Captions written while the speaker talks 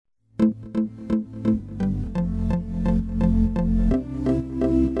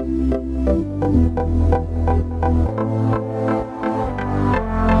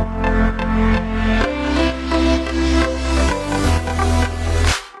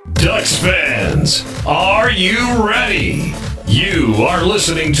Ducks fans, are you ready? You are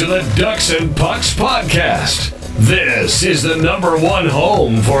listening to the Ducks and Pucks podcast. This is the #1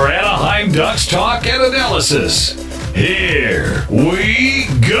 home for Anaheim Ducks talk and analysis. Here we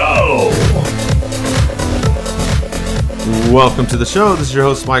go. Welcome to the show. This is your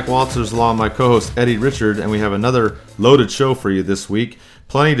host, Mike Walters, along with my co-host, Eddie Richard, and we have another loaded show for you this week.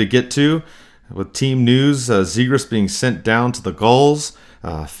 Plenty to get to with team news, Zegras being sent down to the Gulls,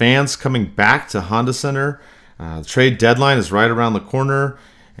 fans coming back to Honda Center, the trade deadline is right around the corner,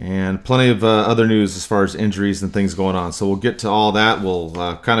 and plenty of other news as far as injuries and things going on. So we'll get to all that. We'll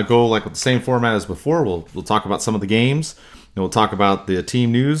kind of go like with the same format as before. We'll talk about some of the games, and we'll talk about the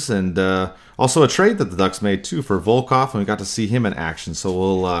team news, and also a trade that the Ducks made too for Volkov, and we got to see him in action. So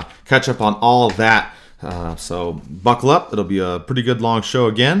we'll catch up on all of that. So buckle up. It'll be a pretty good long show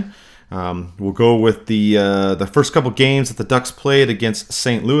again. We'll go with the first couple games that the Ducks played against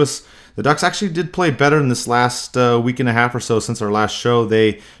St. Louis. The Ducks actually did play better in this last week and a half or so since our last show.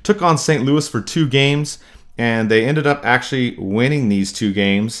 They took on St. Louis for 2 games, and they ended up actually winning these 2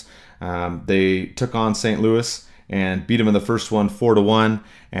 games. They took on St. Louis and beat them in the first one 4-1,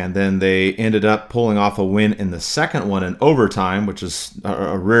 and then they ended up pulling off a win in the second one in overtime, which is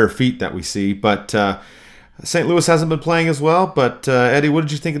a rare feat that we see. But St. Louis hasn't been playing as well, but Eddie, what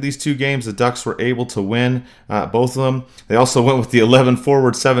did you think of these 2 games? The Ducks were able to win both of them. They also went with the 11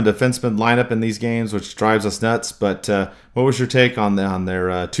 forward, 7 defenseman lineup in these games, which drives us nuts. But what was your take on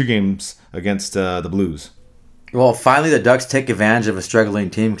their 2 games against the Blues? Well, finally the Ducks take advantage of a struggling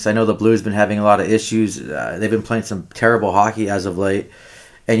team, because I know the Blues have been having a lot of issues. They've been playing some terrible hockey as of late.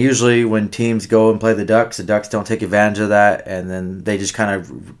 And usually when teams go and play the Ducks don't take advantage of that, and then they just kind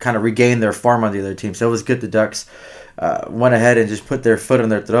of regain their form on the other team. So it was good the Ducks went ahead and just put their foot on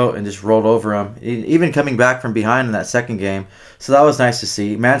their throat and just rolled over them, even coming back from behind in that second game. So that was nice to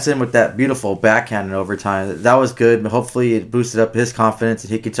see. Manson with that beautiful backhand in overtime. That was good. Hopefully it boosted up his confidence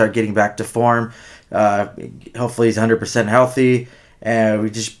and he could start getting back to form. Hopefully he's 100% healthy.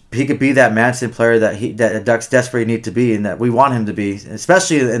 And he could be that Manson player that the Ducks desperately need to be, and that we want him to be,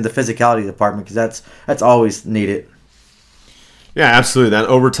 especially in the physicality department, because that's always needed. Yeah, absolutely. That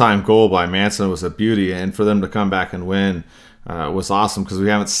overtime goal by Manson was a beauty, and for them to come back and win was awesome, because we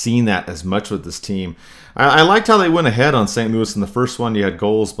haven't seen that as much with this team. I liked how they went ahead on St. Louis in the first one. You had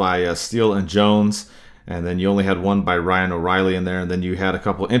goals by Steele and Jones, and then you only had one by Ryan O'Reilly in there, and then you had a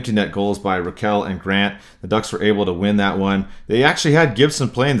couple empty net goals by Raquel and Grant. The Ducks were able to win that one. They actually had Gibson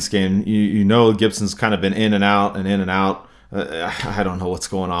playing this game. You know Gibson's kind of been in and out and in and out. I don't know what's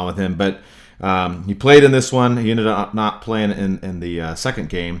going on with him, but he played in this one. He ended up not playing in the second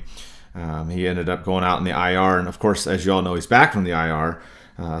game. He ended up going out in the IR, and of course, as you all know, he's back from the IR.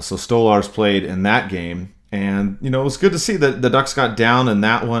 So Stolarz played in that game. And, it was good to see that the Ducks got down in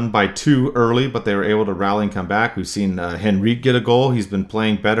that one by 2 early, but they were able to rally and come back. We've seen Henrique get a goal. He's been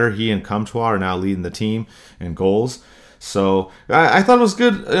playing better. He and Comtois are now leading the team in goals. So I thought it was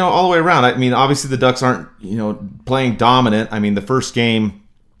good, all the way around. I mean, obviously the Ducks aren't, playing dominant. I mean, the first game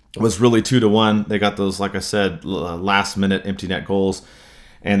was really 2-1. They got those, like I said, last-minute empty net goals.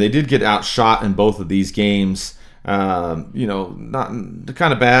 And they did get outshot in both of these games. Not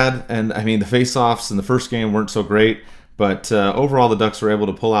kind of bad, and I mean the face-offs in the first game weren't so great, but overall the Ducks were able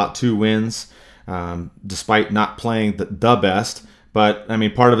to pull out 2 wins despite not playing the best. But I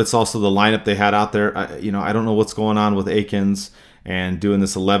mean, part of it's also the lineup they had out there. I don't know what's going on with Akins and doing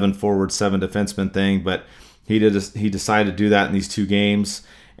this 11 forward 7 defenseman thing, but he decided to do that in these 2 games,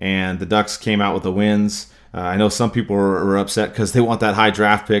 and the Ducks came out with the wins. I know some people are upset because they want that high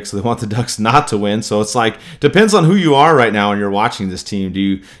draft pick, so they want the Ducks not to win. So it's like, depends on who you are right now when you're watching this team.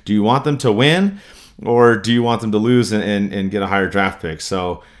 Do you want them to win, or do you want them to lose and get a higher draft pick?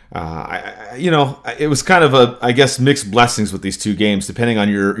 So, it was kind of mixed blessings with these 2 games, depending on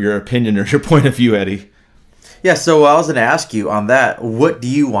your opinion or your point of view, Eddie. Yeah, so I was going to ask you on that, what do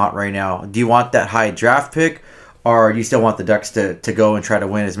you want right now? Do you want that high draft pick, or do you still want the Ducks to go and try to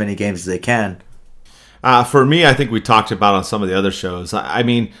win as many games as they can? For me, I think we talked about on some of the other shows. I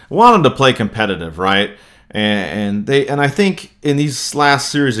mean, I want them to play competitive, right? And I think in these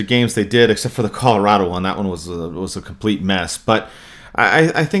last series of games they did, except for the Colorado one. That one was a complete mess. But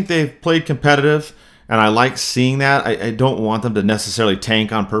I think they've played competitive, and I like seeing that. I don't want them to necessarily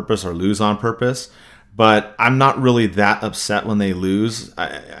tank on purpose or lose on purpose, but I'm not really that upset when they lose.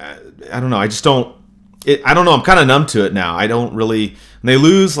 I don't know. I just don't. I don't know. I'm kind of numb to it now. I don't really. When they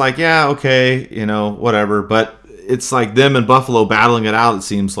lose, like, yeah, okay, whatever. But it's like them and Buffalo battling it out, it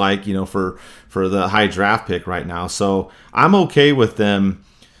seems like, for the high draft pick right now. So I'm okay with them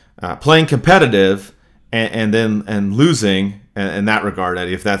playing competitive and losing in that regard,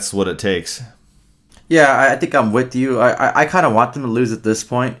 Eddie, if that's what it takes. Yeah, I think I'm with you. I kind of want them to lose at this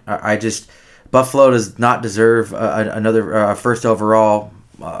point. I just Buffalo does not deserve another first overall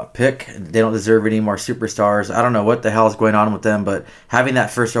pick. They don't deserve any more superstars. I don't know what the hell is going on with them, but having that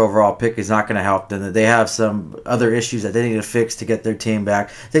first overall pick is not going to help them. They have some other issues that they need to fix to get their team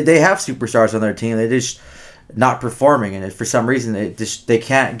back. They have superstars on their team. They just not performing, and for some reason they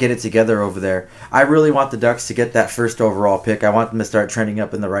can't get it together over there. I really want the Ducks to get that first overall pick. I want them to start trending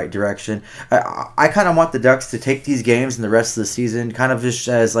up in the right direction. I kind of want the Ducks to take these games and the rest of the season kind of just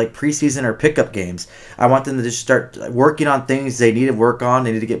as like preseason or pickup games. I want them to just start working on things they need to work on.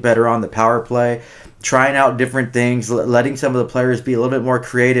 They need to get better on the power play, trying out different things, letting some of the players be a little bit more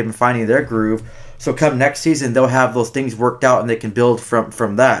creative and finding their groove. So come next season, they'll have those things worked out and they can build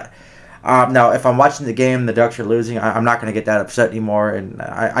from that. Now, if I'm watching the game and the Ducks are losing, I'm not going to get that upset anymore. And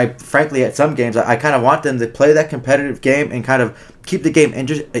I frankly, at some games, I kind of want them to play that competitive game and kind of keep the game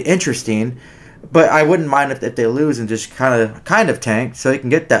interesting. But I wouldn't mind if they lose and just kind of tank so they can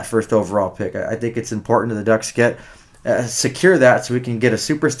get that first overall pick. I think it's important that the Ducks get secure that so we can get a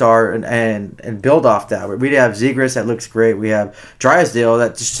superstar and build off that. We have Zegras that looks great. We have Drysdale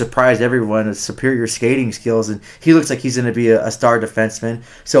that just surprised everyone with superior skating skills, and he looks like he's going to be a star defenseman.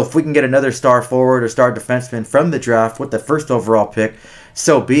 So if we can get another star forward or star defenseman from the draft with the first overall pick,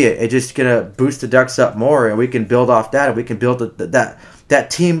 so be it. It's just going to boost the Ducks up more, and we can build off that, and we can build that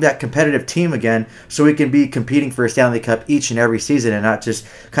team, that competitive team again, so we can be competing for a Stanley Cup each and every season and not just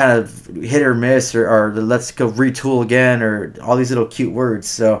kind of hit or miss or let's go retool again or all these little cute words.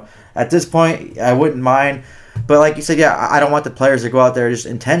 So at this point, I wouldn't mind. But like you said, yeah, I don't want the players to go out there just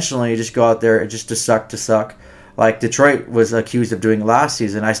intentionally just go out there just to suck. Like Detroit was accused of doing last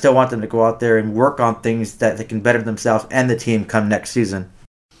season. I still want them to go out there and work on things that they can better themselves and the team come next season.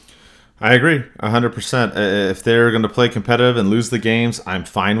 I agree 100%. If they're going to play competitive and lose the games, I'm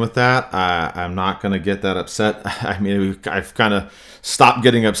fine with that. I'm not going to get that upset. I mean, I've kind of stopped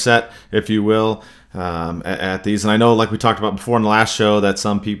getting upset, if you will, at these. And I know, like we talked about before in the last show, that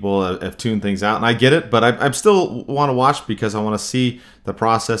some people have tuned things out, and I get it. But I still want to watch because I want to see the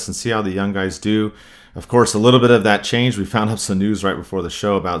process and see how the young guys do. Of course, a little bit of that changed. We found out some news right before the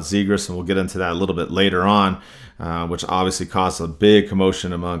show about Zegras, and we'll get into that a little bit later on, which obviously caused a big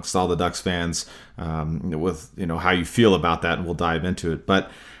commotion amongst all the Ducks fans with how you feel about that, and we'll dive into it. But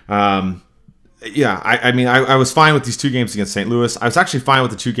yeah, I mean, I was fine with these two games against St. Louis. I was actually fine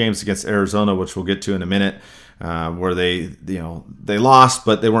with the two games against Arizona, which we'll get to in a minute, where they lost,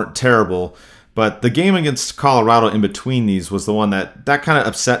 but they weren't terrible. But the game against Colorado in between these was the one that kind of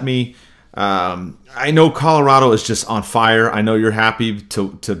upset me. I know Colorado is just on fire. I know you're happy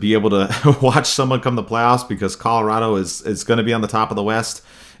to be able to watch someone come to the playoffs because Colorado is going to be on the top of the West.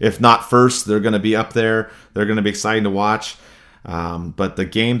 If not first, they're going to be up there. They're going to be exciting to watch. But the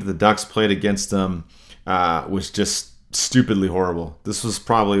game that the Ducks played against them was just stupidly horrible. This was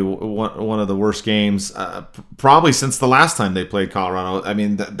probably one of the worst games probably since the last time they played Colorado. I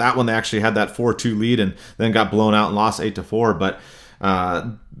mean, that one they actually had that 4-2 lead and then got blown out and lost 8-4. But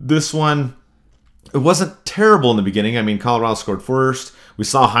this one, it wasn't terrible in the beginning. I mean, Colorado scored first. We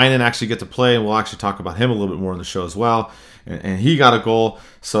saw Heinen actually get to play, and we'll actually talk about him a little bit more in the show as well. And he got a goal.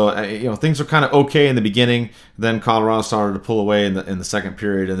 So, things were kind of okay in the beginning. Then Colorado started to pull away in the second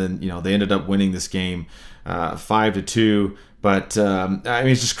period, and then, they ended up winning this game 5-2. But, I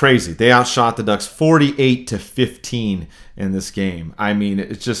mean, it's just crazy. They outshot the Ducks 48-15 in this game. I mean,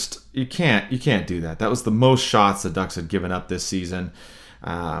 it's just, you can't do that. That was the most shots the Ducks had given up this season.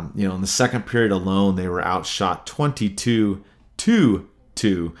 In the second period alone, they were outshot 22-2.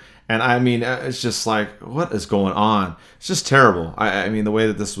 And I mean, it's just like, what is going on? It's just terrible. I mean, the way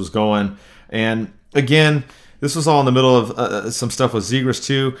that this was going. And again, this was all in the middle of some stuff with Zegras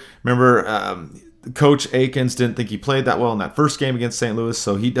too. Remember, Coach Akins didn't think he played that well in that first game against St. Louis,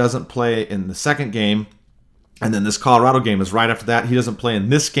 so he doesn't play in the second game. And then this Colorado game is right after that. He doesn't play in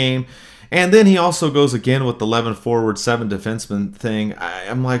this game. And then he also goes again with the 11 forward, 7 defenseman thing.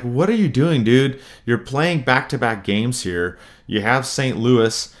 I'm like, what are you doing, dude? You're playing back-to-back games here. You have St.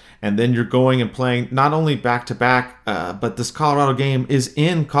 Louis, and then you're going and playing not only back-to-back, but this Colorado game is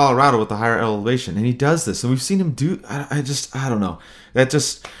in Colorado with the higher elevation. And he does this. And we've seen him do, I don't know.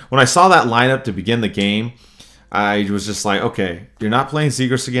 When I saw that lineup to begin the game, I was just like, okay, you're not playing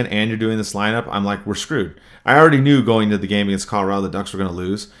Zegras again and you're doing this lineup. I'm like, we're screwed. I already knew going to the game against Colorado the Ducks were going to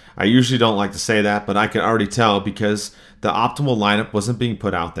lose. I usually don't like to say that, but I could already tell because the optimal lineup wasn't being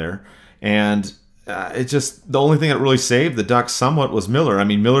put out there. And the only thing that really saved the Ducks somewhat was Miller. I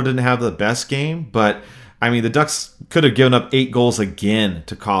mean, Miller didn't have the best game, but I mean, the Ducks could have given up 8 goals again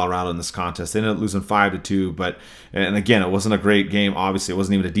to Colorado in this contest. They ended up losing 5-2, and again, it wasn't a great game. Obviously, it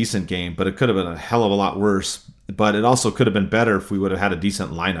wasn't even a decent game, but it could have been a hell of a lot worse. But it also could have been better if we would have had a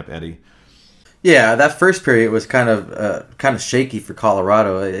decent lineup, Eddie. Yeah, that first period was kind of shaky for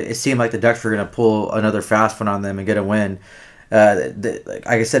Colorado. It seemed like the Ducks were going to pull another fast one on them and get a win. Like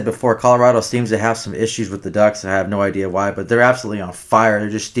I said before, Colorado seems to have some issues with the Ducks, and I have no idea why, but they're absolutely on fire. They're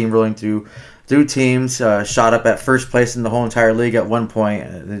just steamrolling through teams, shot up at first place in the whole entire league at one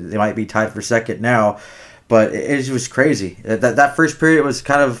point. They might be tied for second now, but it was crazy. That first period was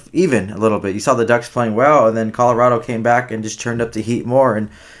kind of even a little bit. You saw the Ducks playing well, and then Colorado came back and just turned up the heat more, and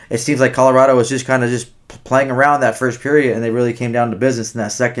it seems like Colorado was just kind of just playing around that first period, and they really came down to business in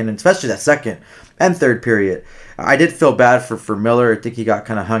that second, and especially that second and third period. I did feel bad for Miller. I think he got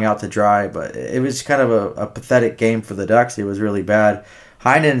kind of hung out to dry, but it was kind of a pathetic game for the Ducks. It was really bad.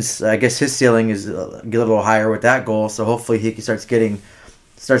 Heinen's, I guess his ceiling is a little higher with that goal, so hopefully he starts getting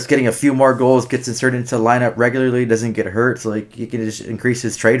a few more goals, gets inserted into the lineup regularly, doesn't get hurt, so he can just increase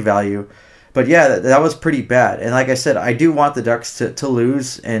his trade value. But yeah, that was pretty bad. And like I said, I do want the Ducks to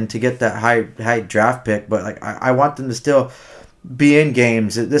lose and to get that high draft pick, but I want them to still be in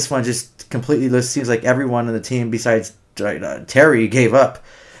games. This one just completely seems like everyone on the team besides Terry gave up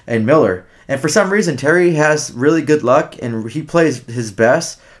and Miller. And for some reason, Terry has really good luck, and he plays his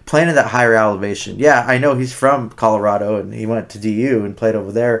best playing at that higher elevation. Yeah, I know he's from Colorado, and he went to DU and played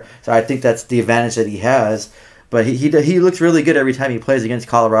over there, so I think that's the advantage that he has. But he looks really good every time he plays against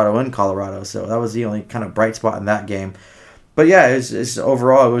Colorado in Colorado, so that was the only kind of bright spot in that game. But yeah, it's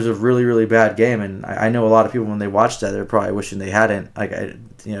overall, it was a really, really bad game, and I know a lot of people, when they watched that, they're probably wishing they hadn't.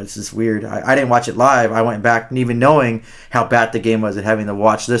 It's just weird. I didn't watch it live. I went back, and even knowing how bad the game was and having to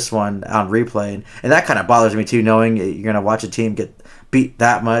watch this one on replay, and that kind of bothers me too, knowing you're going to watch a team get beat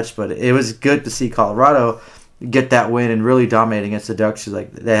that much. But it was good to see Colorado get that win and really dominate against the Ducks.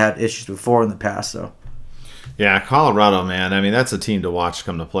 Like, they had issues before in the past, so. Yeah, Colorado, man. I mean, that's a team to watch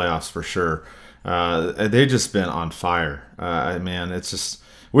come the playoffs for sure. They've just been on fire. Man, it's just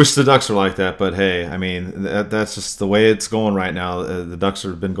wish the Ducks were like that, but hey, I mean that's just the way it's going right now. The Ducks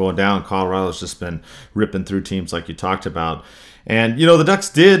have been going down. Colorado's just been ripping through teams like you talked about. And the Ducks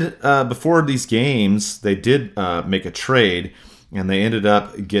did before these games, they did make a trade, and they ended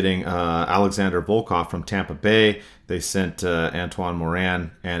up getting Alexander Volkov from Tampa Bay. They sent Antoine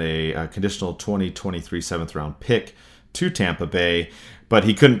Morin and a conditional 2023 seventh round pick to Tampa Bay. But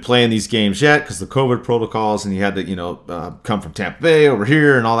he couldn't play in these games yet because the COVID protocols, and he had to, come from Tampa Bay over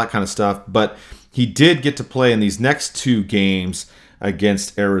here and all that kind of stuff. But he did get to play in these next 2 games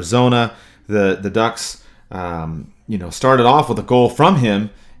against Arizona. The Ducks, started off with a goal from him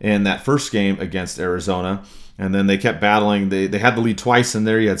in that first game against Arizona, and then they kept battling. They had the lead twice in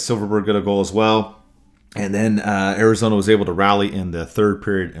there. You had Silverberg get a goal as well, and then Arizona was able to rally in the third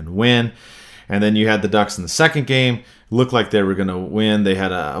period and win. And then you had the Ducks in the second game. Looked like they were going to win. They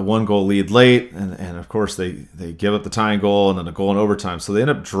had a 1-goal lead late, and of course they give up the tying goal and then a goal in overtime. So they end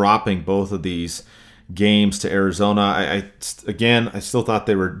up dropping both of these games to Arizona. I still thought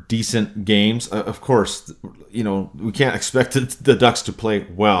they were decent games. Of course, we can't expect the Ducks to play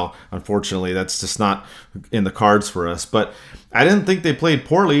well. Unfortunately, that's just not in the cards for us. But I didn't think they played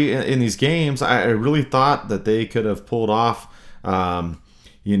poorly in these games. I really thought that they could have pulled off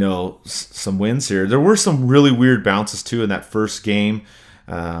some wins here. There were some really weird bounces too in that first game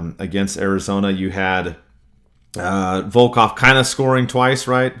against Arizona. You had Volkov kind of scoring twice,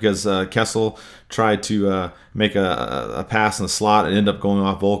 right? Because Kessel tried to make a pass in the slot and ended up going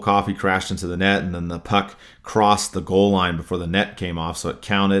off Volkov. He crashed into the net, and then the puck crossed the goal line before the net came off, so it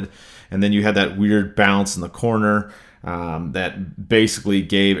counted. And then you had that weird bounce in the corner that basically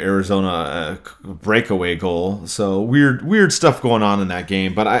gave Arizona a breakaway goal. So weird stuff going on in that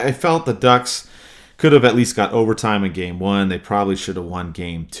game. But I felt the Ducks could have at least got overtime in game 1. They probably should have won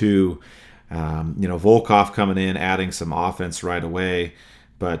game 2. Volkov coming in, adding some offense right away.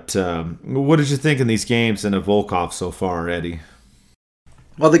 But what did you think in these games and of Volkov so far, Eddie?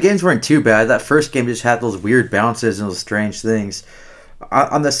 Well, the games weren't too bad. That first game just had those weird bounces and those strange things.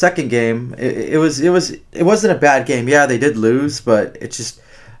 On the second game, it wasn't a bad game. Yeah, they did lose, but it's just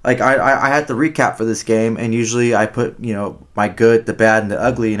like I had the recap for this game, and usually I put my good, the bad, and the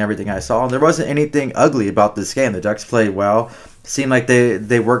ugly, and everything I saw. And there wasn't anything ugly about this game. The Ducks played well. Seemed like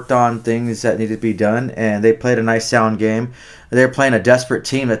they worked on things that needed to be done, and they played a nice, sound game. They're playing a desperate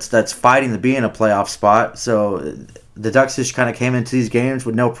team that's fighting to be in a playoff spot. So the Ducks just kind of came into these games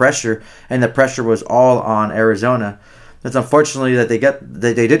with no pressure, and the pressure was all on Arizona. It's unfortunately that they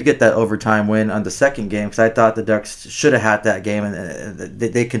did get that overtime win on the second game, because I thought the Ducks should have had that game, and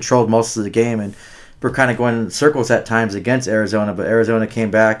they controlled most of the game and were kind of going in circles at times against Arizona, but Arizona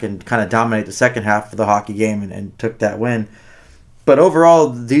came back and kind of dominated the second half of the hockey game and took that win. But overall,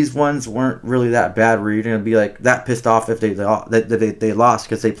 these ones weren't really that bad where you're going to be like that pissed off if they lost,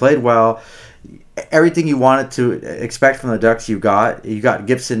 because they played well. Everything you wanted to expect from the Ducks, you got. You got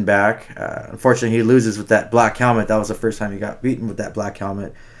Gibson back. Unfortunately, he loses with that black helmet. That was the first time he got beaten with that black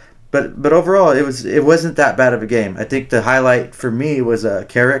helmet. But overall, it wasn't that bad of a game. I think the highlight for me was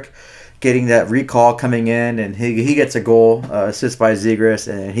Carrick getting that recall coming in, and he gets a goal, assist by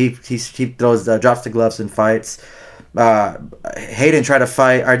Zegras, and he throws drops the gloves and fights. Hayden tried to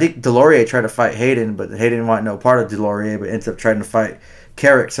fight. I think Delorier tried to fight Hayden, but Hayden didn't want no part of Delorier, but ends up trying to fight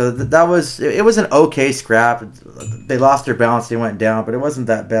Carrick. So that was an okay scrap. They lost their balance, they went down, but it wasn't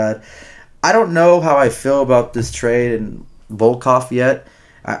that bad. I don't know how I feel about this trade and Volkov yet.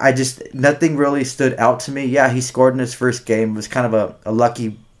 I just, nothing really stood out to me. Yeah, he scored in his first game. It was kind of a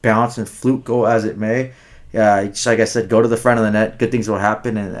lucky bounce and fluke goal as it may. Yeah, just like I said, go to the front of the net, good things will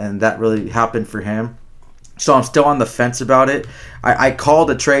happen, and that really happened for him. So I'm still on the fence about it. I called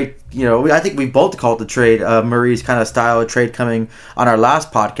a trade, I think we both called the trade, Murray's kind of style of trade coming on our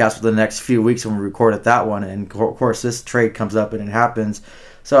last podcast for the next few weeks when we recorded that one. And of course, this trade comes up and it happens.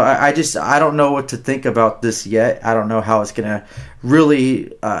 So I don't know what to think about this yet. I don't know how it's going to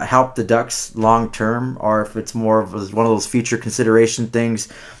really help the Ducks long term, or if it's more of one of those future consideration things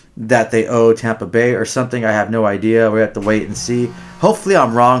that they owe Tampa Bay or something. I have no idea. We have to wait and see. Hopefully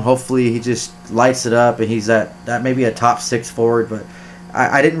I'm wrong. Hopefully he just lights it up and he's that maybe a top 6 forward, but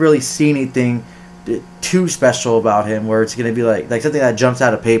I didn't really see anything too special about him where it's going to be like something that jumps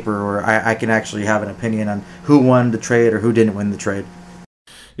out of paper where I can actually have an opinion on who won the trade or who didn't win the trade.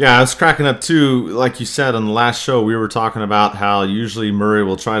 Yeah, I was cracking up too. Like you said on the last show, we were talking about how usually Murray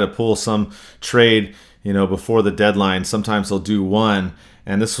will try to pull some trade, before the deadline. Sometimes he'll do one,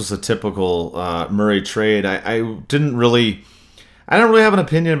 and this was a typical Murray trade. I don't really have an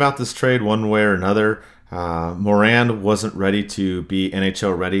opinion about this trade one way or another. Moran wasn't ready to be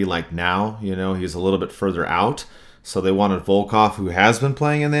NHL ready like now. He's a little bit further out. So they wanted Volkov, who has been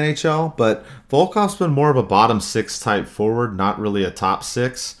playing in the NHL, but Volkov's been more of a bottom 6 type forward, not really a top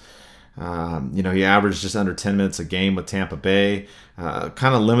 6. He averaged just under 10 minutes a game with Tampa Bay,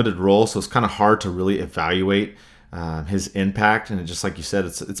 kind of limited role, so it's kind of hard to really evaluate his impact. And just like you said,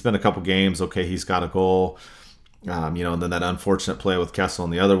 it's been a couple games. Okay, he's got a goal, and then that unfortunate play with Kessel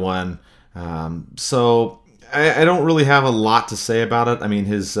in the other one. So I don't really have a lot to say about it. I mean,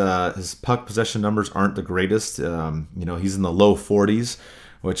 his puck possession numbers aren't the greatest. He's in the low 40s,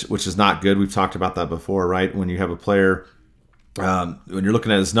 which is not good. We've talked about that before, right? When you have a player, when you're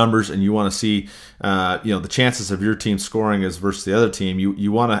looking at his numbers and you want to see, the chances of your team scoring as versus the other team,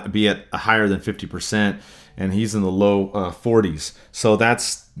 you want to be at a higher than 50%, and he's in the low 40s. So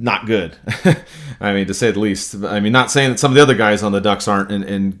that's not good. I mean, to say the least. I mean, not saying that some of the other guys on the Ducks aren't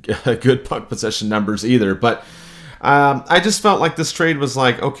in good puck possession numbers either, but I just felt like this trade was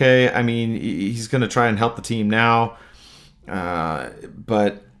like, okay, I mean, he's going to try and help the team now,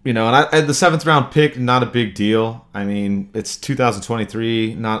 but and the 7th round pick, not a big deal. I mean, it's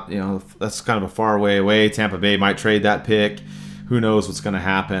 2023, not that's kind of a far way away. Tampa Bay might trade that pick. Who knows what's going to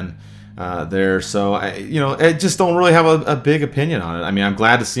happen there? So I just don't really have a big opinion on it. I mean, I'm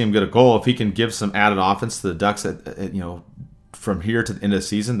glad to see him get a goal. If he can give some added offense to the Ducks from here to the end of the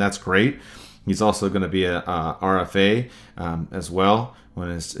season, that's great. He's also going to be a RFA as well when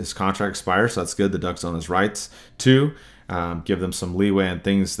his contract expires, so that's good. The Ducks own his rights too. Give them some leeway and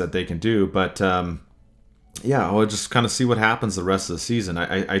things that they can do. But we'll just kind of see what happens the rest of the season.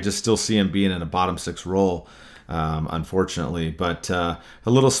 I just still see him being in a bottom 6 role, unfortunately. But a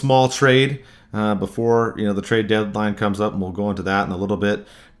little small trade before the trade deadline comes up, and we'll go into that in a little bit.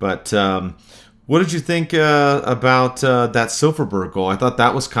 But what did you think about that Silfverberg goal? I thought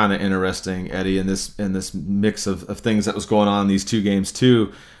that was kind of interesting, Eddie, in this mix of things that was going on in these 2 games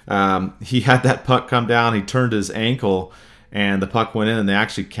too. He had that puck come down, he turned his ankle, and the puck went in, and they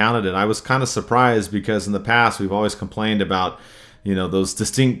actually counted it. I was kind of surprised because in the past we've always complained about those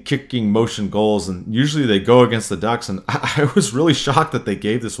distinct kicking motion goals, and usually they go against the Ducks, and I was really shocked that they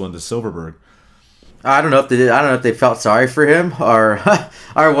gave this one to Silfverberg. I don't know if they did. I don't know if they felt sorry for him or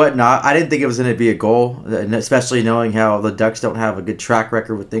whatnot. I didn't think it was going to be a goal, and especially knowing how the Ducks don't have a good track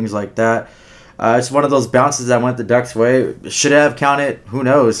record with things like that. It's one of those bounces that went the Ducks' way. Should have counted. Who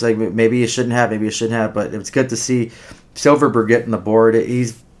knows? Like maybe it shouldn't have. Maybe it shouldn't have. But it's good to see Silfverberg getting the board.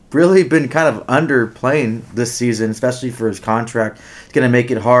 He's really been kind of underplaying this season, especially for his contract. It's going to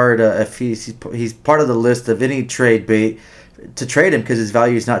make it hard if he's part of the list of any trade bait to trade him because his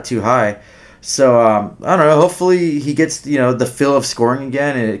value is not too high. So I don't know. Hopefully he gets the feel of scoring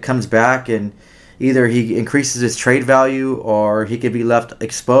again, and it comes back, and either he increases his trade value or he could be left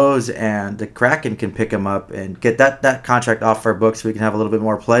exposed and the Kraken can pick him up and get that contract off our books so we can have a little bit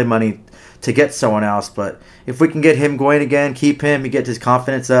more play money to get someone else. But if we can get him going again, keep him, he gets his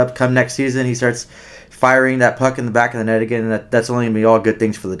confidence up, come next season, he starts firing that puck in the back of the net again, and that's only going to be all good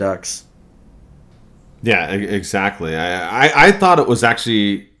things for the Ducks. Yeah, exactly. I thought it was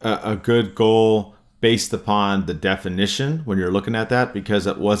actually a good goal based upon the definition when you're looking at that, because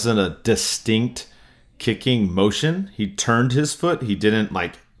it wasn't a distinct kicking motion. He turned his foot. He didn't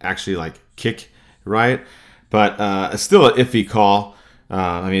actually kick, right? But it's still an iffy call.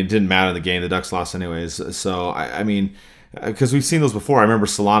 I mean, it didn't matter in the game. The Ducks lost anyways. So, I mean, because we've seen those before. I remember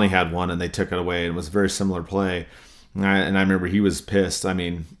Solani had one and they took it away, and it was a very similar play. And I remember he was pissed. I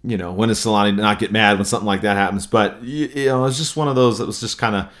mean, when does Solani not get mad when something like that happens? But, it's just one of those that was just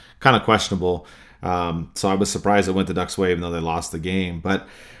kind of questionable. So I was surprised it went the Ducks' way, even though they lost the game. But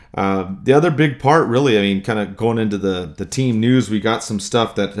the other big part, really, I mean, kind of going into the team news, we got some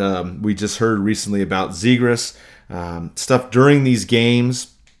stuff that we just heard recently about Zegras, stuff during these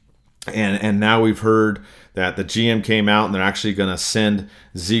games. And now we've heard that the GM came out and they're actually going to send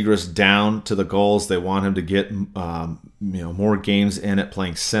Zegras down to the Gulls. They want him to get more games in it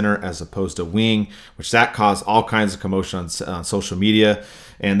playing center as opposed to wing, which that caused all kinds of commotion on social media.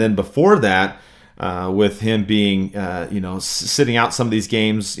 And then before that, with him being, sitting out some of these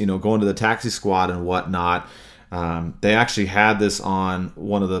games, going to the taxi squad and whatnot, they actually had this on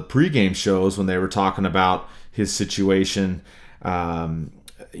one of the pregame shows when they were talking about his situation.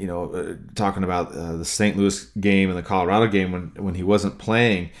 Talking about the St. Louis game and the Colorado game when he wasn't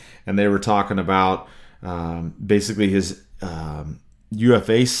playing, and they were talking about basically his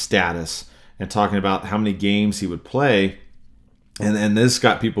UFA status and talking about how many games he would play, and this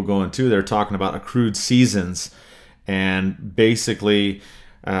got people going too. They're talking about accrued seasons and basically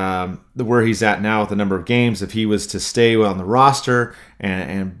where he's at now with the number of games. If he was to stay on the roster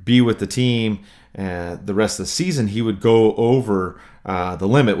and be with the team the rest of the season, he would go over the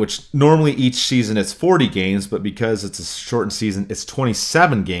limit, which normally each season it's 40 games, but because it's a shortened season, it's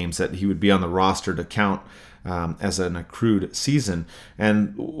 27 games that he would be on the roster to count as an accrued season.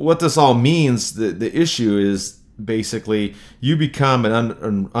 And what this all means, the issue is basically you become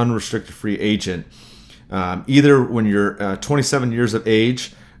an unrestricted free agent either when you're 27 years of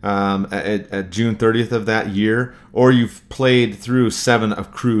age at June 30th of that year, or you've played through 7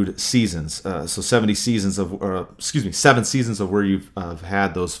 accrued seasons. So 7 seasons of where you've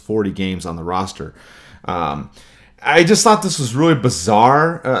had those 40 games on the roster. I just thought this was really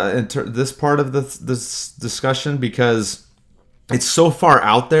bizarre this part of this discussion, because it's so far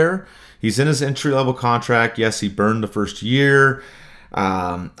out there. He's in his entry-level contract. Yes, he burned the first year.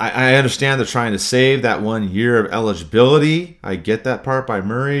 I understand they're trying to save that 1 year of eligibility. I get that part by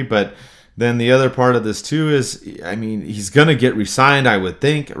Murray, but then the other part of this too is, I mean, he's going to get re-signed, I would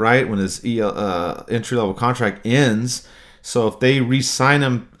think, right, when his entry-level contract ends. So if they re-sign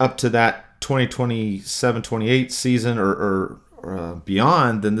him up to that 2027-28 season or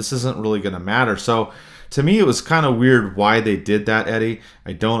beyond, then this isn't really going to matter. So to me, it was kind of weird why they did that, Eddie.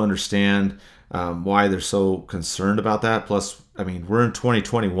 I don't understand why they're so concerned about that. Plus, I mean, we're in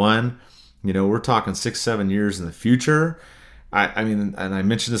 2021. We're talking 6-7 years in the future. I mean, and I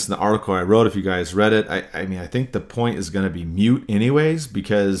mentioned this in the article I wrote, if you guys read it. I mean, I think the point is going to be mute anyways,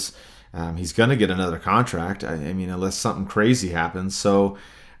 because he's going to get another contract. I mean, unless something crazy happens. So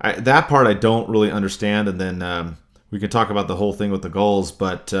that part I don't really understand. And then we can talk about the whole thing with the Gulls,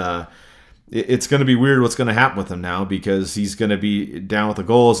 but it's going to be weird what's going to happen with him now, because he's going to be down with the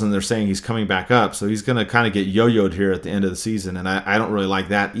Gulls and they're saying he's coming back up. So he's going to kind of get yo-yoed here at the end of the season. And I don't really like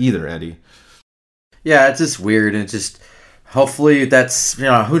that either, Eddie. Yeah, it's just weird. And just hopefully that's,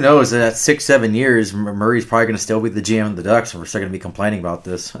 who knows, that 6-7 years, Murray's probably going to still be the GM of the Ducks and we're still going to be complaining about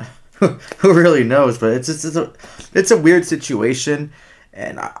this. Who really knows? But it's a weird situation.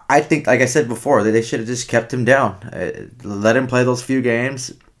 And I think, like I said before, they should have just kept him down. Let him play those few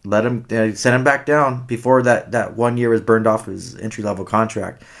games. Let him send him back down before that 1 year was burned off his entry-level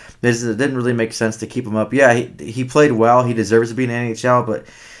contract. It didn't really make sense to keep him up. Yeah, he played well. He deserves to be in the NHL, but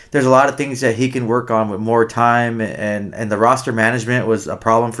there's a lot of things that he can work on with more time, and the roster management was a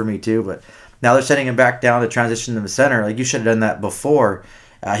problem for me too. But now they're sending him back down to transition to the center. Like, you should have done that before.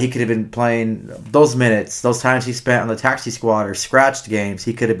 He could have been playing those minutes, those times he spent on the taxi squad or scratched games.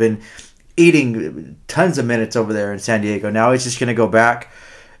 He could have been eating tons of minutes over there in San Diego. Now he's just going to go back.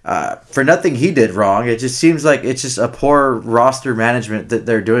 For nothing he did wrong. It just seems like it's just a poor roster management that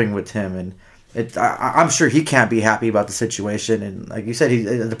they're doing with him, and I'm sure he can't be happy about the situation. And like you said,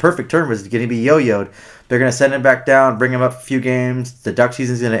 the perfect term was going to be yo-yoed. They're going to send him back down, bring him up a few games. The Duck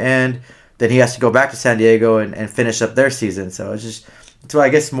season's going to end. then he has to go back to San Diego and finish up their season. So it's I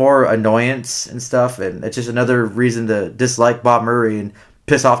guess more annoyance and stuff, and it's just another reason to dislike Bob Murray and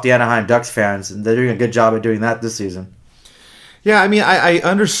piss off the Anaheim Ducks fans. And they're doing a good job of doing that this season. Yeah, I mean, I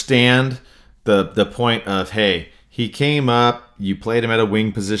understand the point of, hey, he came up, you played him at a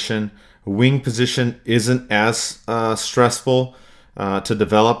wing position. A wing position isn't as stressful to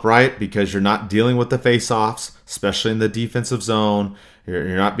develop, right? Because you're not dealing with the face-offs, especially in the defensive zone.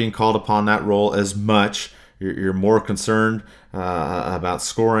 You're not being called upon that role as much. You're more concerned about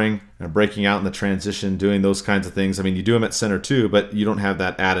scoring and breaking out in the transition, doing those kinds of things. I mean, you do them at center too, but you don't have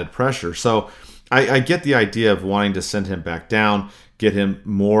that added pressure. So I get the idea of wanting to send him back down, get him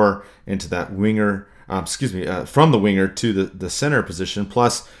more into that winger, from the winger to the center position.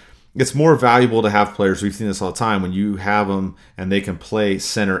 Plus, it's more valuable to have players. We've seen this all the time. When you have them and they can play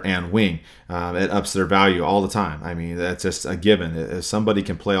center and wing, it ups their value all the time. I mean, that's just a given. If somebody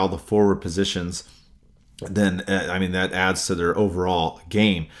can play all the forward positions, then that adds to their overall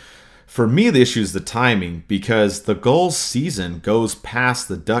game. For me, the issue is the timing, because the Gulls season goes past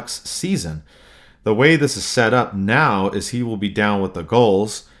the Ducks season. The way this is set up now is he will be down with the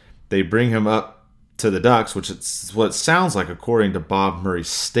Gulls. They bring him up to the Ducks, which is what it sounds like according to Bob Murray's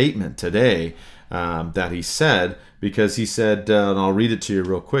statement today that he said, because he said, and I'll read it to you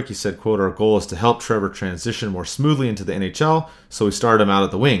real quick, he said, quote, "Our goal is to help Trevor transition more smoothly into the NHL, so we started him out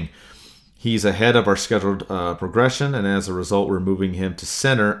at the wing. He's ahead of our scheduled progression, and as a result, we're moving him to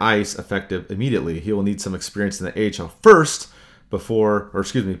center ice effective immediately. He will need some experience in the AHL first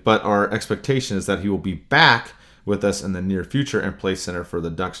but our expectation is that he will be back with us in the near future and play center for the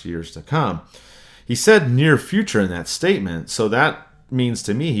Ducks years to come." He said near future in that statement, so that means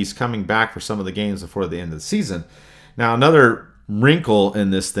to me he's coming back for some of the games before the end of the season. Now, another wrinkle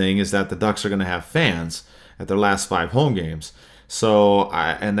in this thing is that the Ducks are going to have fans at their last 5 home games.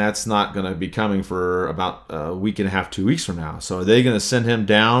 And that's not going to be coming for about a week and a half, 2 weeks from now. So are they going to send him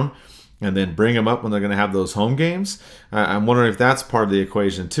down and then bring him up when they're going to have those home games? I'm wondering if that's part of the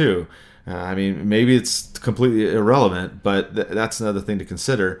equation too. Maybe it's completely irrelevant, but that's another thing to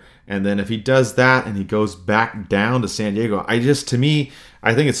consider. And then if he does that and he goes back down to San Diego, I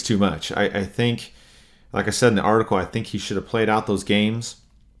think it's too much. I think, like I said in the article, I think he should have played out those games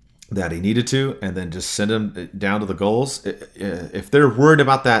that he needed to and then just send him down to the Gulls. If they're worried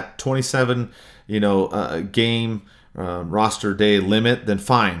about that 27 game roster day limit, then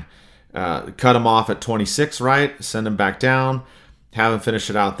fine. Cut him off at 26, right? Send him back down. Have him finish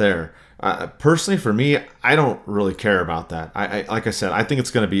it out there. Personally, for me, I don't really care about that. Like I said, I think it's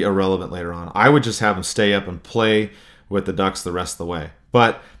going to be irrelevant later on. I would just have him stay up and play with the Ducks the rest of the way.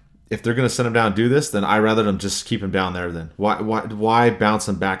 But if they're going to send him down and do this, then I'd rather them just keep him down there then. Why bounce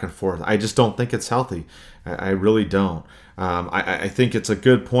him back and forth? I just don't think it's healthy. I really don't. I think it's a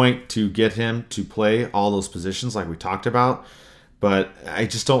good point to get him to play all those positions like we talked about. But I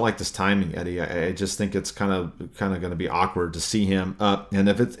just don't like this timing, Eddie. I just think it's kind of going to be awkward to see him up. And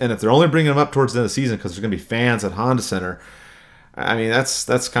if they're only bringing him up towards the end of the season because there's going to be fans at Honda Center, I mean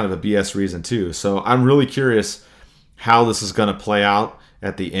that's kind of a BS reason too. So I'm really curious how this is going to play out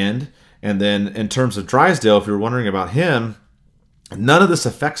at the end. And then in terms of Drysdale, if you're wondering about him, none of this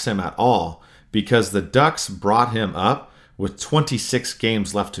affects him at all because the Ducks brought him up with 26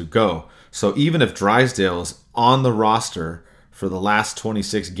 games left to go. So even if Drysdale is on the roster for the last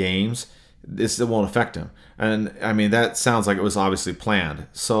 26 games, it won't affect him. And I mean, that sounds like it was obviously planned.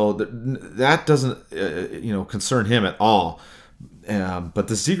 So that doesn't concern him at all. But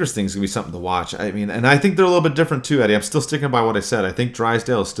the Zegras thing is going to be something to watch. I mean, and I think they're a little bit different too, Eddie. I'm still sticking by what I said. I think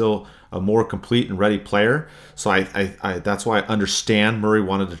Drysdale is still a more complete and ready player. So I that's why I understand Murray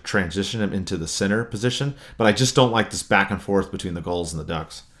wanted to transition him into the center position. But I just don't like this back and forth between the Gulls and the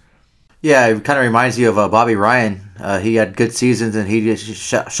Ducks. Yeah, it kind of reminds you of Bobby Ryan. He had good seasons, and he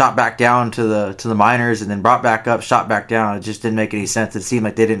just shot back down to the minors, and then brought back up, shot back down. It just didn't make any sense. It seemed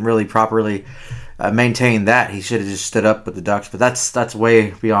like they didn't really properly maintain that. He should have just stood up with the Ducks, but that's way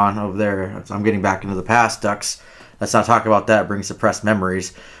beyond over there. I'm getting back into the past, Ducks. Let's not talk about that. Bring suppressed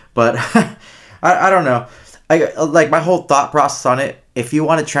memories. But I don't know. My whole thought process on it, if you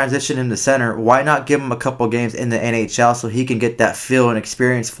want to transition him to center, why not give him a couple games in the NHL so he can get that feel and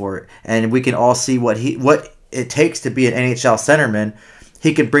experience for it, and we can all see what it takes to be an NHL centerman.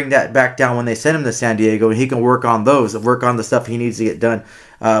 He can bring that back down when they send him to San Diego, and he can work on the stuff he needs to get done.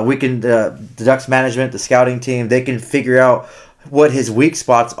 The Ducks management, the scouting team, they can figure out what his weak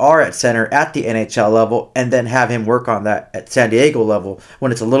spots are at center at the NHL level, and then have him work on that at San Diego level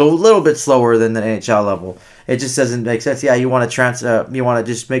when it's a little bit slower than the NHL level. It just doesn't make sense. Yeah, you want to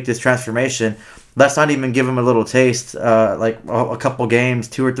just make this transformation. Let's not even give him a little taste, like a couple games,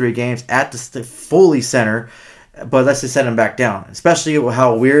 2 or 3 games at the fully center. But let's just send him back down, especially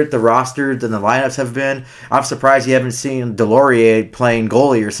how weird the rosters and the lineups have been. I'm surprised you haven't seen Delorier playing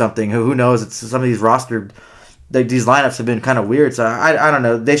goalie or something. Who knows? It's some of these these lineups have been kind of weird. So I don't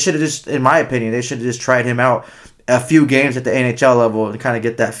know. They should have just, in my opinion, they should have just tried him out a few games at the NHL level and kind of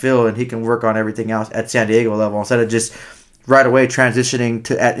get that feel, and he can work on everything else at San Diego level instead of just right away transitioning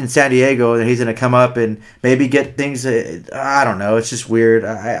to in San Diego, and he's going to come up and maybe get things. I don't know. It's just weird.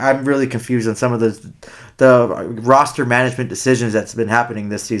 I'm really confused on some of the roster management decisions that's been happening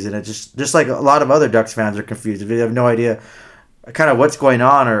this season. It's just like a lot of other Ducks fans are confused. They have no idea kind of what's going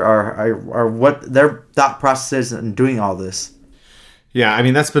on or what their thought process is in doing all this. Yeah, I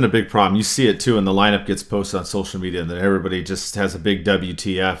mean, that's been a big problem. You see it, too, and the lineup gets posted on social media, and then everybody just has a big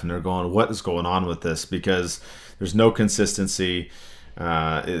WTF, and they're going, what is going on with this? Because there's no consistency.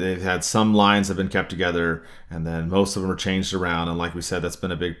 They've had some lines have been kept together, and then most of them are changed around, and like we said, that's been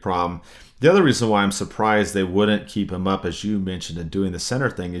a big problem. The other reason why I'm surprised they wouldn't keep him up, as you mentioned, in doing the center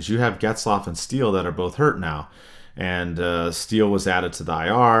thing, is you have Getzlaf and Steele that are both hurt now. And Steele was added to the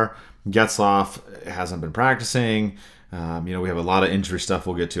IR. Getzlaf hasn't been practicing. We have a lot of injury stuff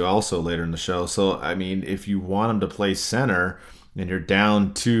we'll get to also later in the show. So, I mean, if you want him to play center and you're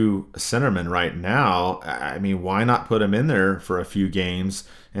down 2 centermen right now, I mean, why not put him in there for a few games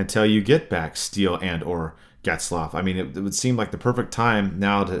until you get back Steele and or Getzlaf? I mean, it would seem like the perfect time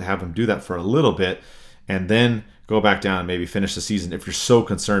now to have him do that for a little bit and then go back down and maybe finish the season if you're so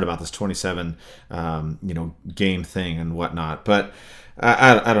concerned about this 27 game thing and whatnot. But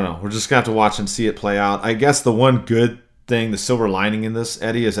I don't know. We're just going to have to watch and see it play out. I guess the one good thing, the silver lining in this,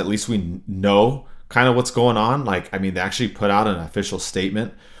 Eddie, is at least we know kind of what's going on. Like, I mean, they actually put out an official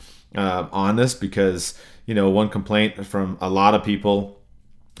statement on this because, one complaint from a lot of people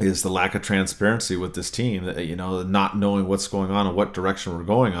is the lack of transparency with this team, not knowing what's going on and what direction we're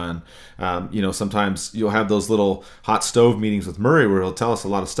going on. Sometimes you'll have those little hot stove meetings with Murray where he'll tell us a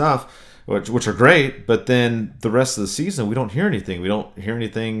lot of stuff, which are great, but then the rest of the season, we don't hear anything. We don't hear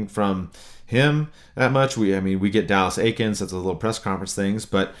anything from him that much. We get Dallas Eakins, that's a little press conference things,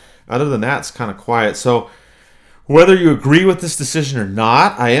 but other than that, it's kind of quiet. So whether you agree with this decision or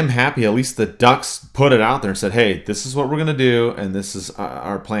not, I am happy at least the Ducks put it out there and said, hey, this is what we're going to do, and this is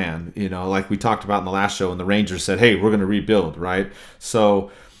our plan. Like we talked about in the last show, and the Rangers said, hey, we're going to rebuild, right?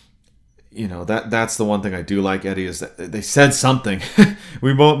 So, that's the one thing I do like, Eddie, is that they said something.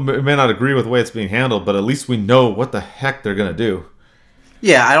 We may not agree with the way it's being handled, but at least we know what the heck they're going to do.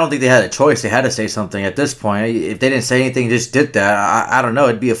 Yeah, I don't think they had a choice. They had to say something at this point. If they didn't say anything, just did that, I don't know.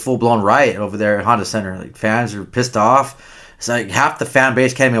 It'd be a full-blown riot over there at Honda Center. Like, fans are pissed off. It's like half the fan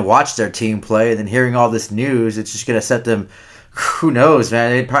base can't even watch their team play. And then hearing all this news, it's just going to set them, who knows,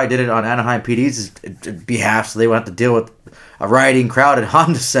 man. They probably did it on Anaheim PD's behalf, so they won't have to deal with a rioting crowd at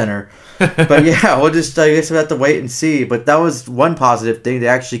Honda Center. But yeah, I guess we'll have to wait and see. But that was one positive thing. They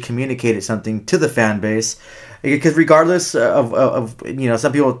actually communicated something to the fan base. Because regardless of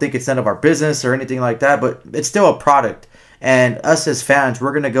some people think it's none of our business or anything like that, but it's still a product. And us as fans,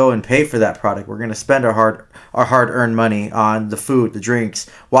 we're going to go and pay for that product. We're going to spend our hard-earned money on the food, the drinks,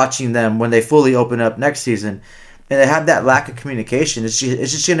 watching them when they fully open up next season. And they have that lack of communication. It's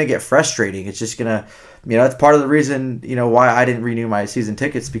just going to get frustrating. It's just going to, it's part of the reason, why I didn't renew my season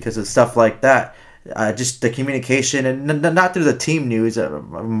tickets, because of stuff like that. Just the communication, and not through the team news.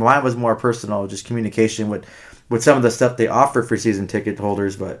 Mine was more personal, just communication with some of the stuff they offer for season ticket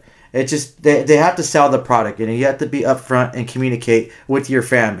holders. But it just they have to sell the product, and you have to be upfront and communicate with your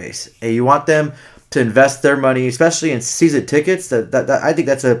fan base. And you want them to invest their money, especially in season tickets. That I think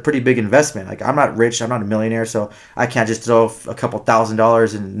that's a pretty big investment. Like, I'm not rich, I'm not a millionaire, so I can't just throw a couple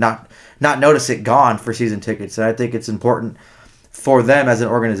 $1,000s and not notice it gone for season tickets. And I think it's important for them as an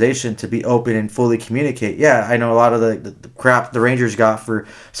organization to be open and fully communicate. Yeah, I know a lot of the crap the Rangers got for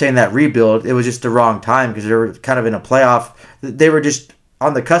saying that rebuild, it was just the wrong time because they were kind of in a playoff. They were just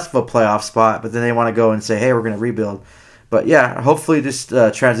on the cusp of a playoff spot, but then they want to go and say, hey, we're going to rebuild. But yeah, hopefully this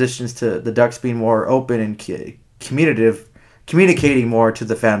transitions to the Ducks being more open and communicating more to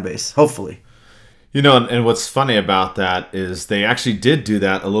the fan base, hopefully. And what's funny about that is they actually did do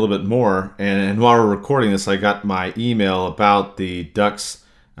that a little bit more. And while we're recording this, I got my email about the Ducks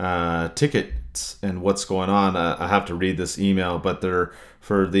tickets and what's going on. I have to read this email, but they're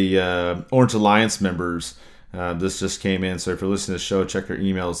for the Orange Alliance members. This just came in, so if you're listening to the show, check your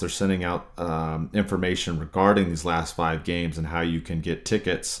emails. They're sending out information regarding these last 5 games and how you can get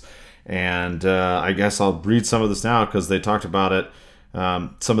tickets. And I guess I'll read some of this now because they talked about it.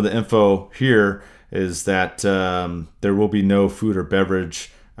 Some of the info here is that there will be no food or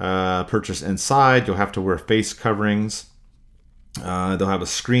beverage purchase inside. You'll have to wear face coverings. They'll have a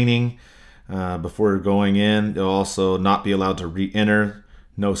screening before going in. You'll also not be allowed to re-enter.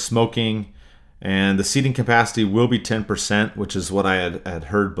 No smoking. And the seating capacity will be 10%, which is what I had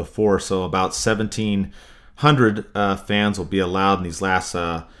heard before. So about 1,700 fans will be allowed in these last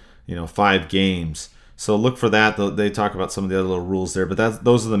 5 games. So look for that. They talk about some of the other little rules there, but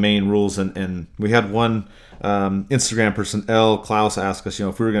those are the main rules. And we had one Instagram person, L. Klaus, ask us,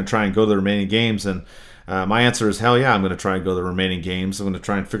 if we were going to try and go to the remaining games. And my answer is, hell yeah, I'm going to try and go to the remaining games. I'm going to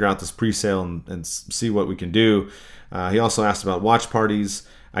try and figure out this pre-sale and see what we can do. He also asked about watch parties.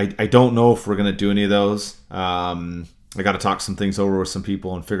 I don't know if we're going to do any of those. I got to talk some things over with some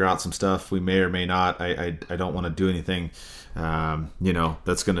people and figure out some stuff. We may or may not. I don't want to do anything,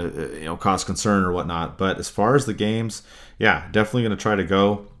 that's going to cause concern or whatnot. But as far as the games, yeah, definitely going to try to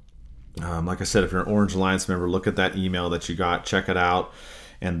go. Like I said, if you're an Orange Alliance member, look at that email that you got, check it out.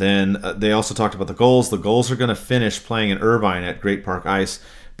 And then they also talked about the goals. The goals are going to finish playing in Irvine at Great Park Ice,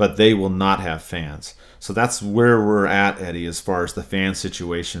 but they will not have fans. So that's where we're at, Eddie, as far as the fan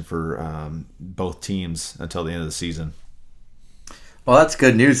situation for both teams until the end of the season. Well, that's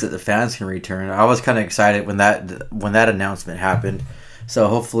good news that the fans can return. I was kind of excited when that announcement happened. So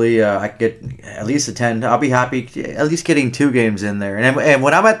hopefully I could get at least attend. I'll be happy at least getting 2 games in there. And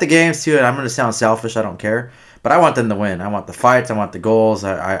when I'm at the games too, and I'm going to sound selfish, I don't care, but I want them to win. I want the fights. I want the goals.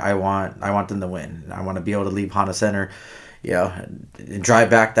 I want them to win. I want to be able to leave Honda Center, and drive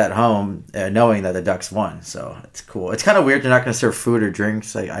back that home knowing that the Ducks won. So it's cool. It's kind of weird they're not going to serve food or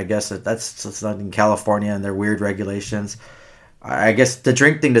drinks. I guess that's not in California and their weird regulations. I guess the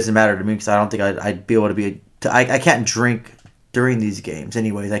drink thing doesn't matter to me because I don't think I'd be able to be. I can't drink during these games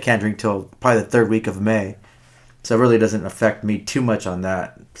anyways. I can't drink till probably the 3rd week of May. So it really doesn't affect me too much on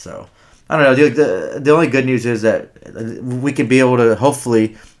that. So I don't know. The only good news is that we can be able to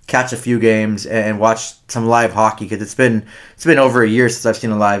hopefully catch a few games and watch some live hockey because it's been over a year since I've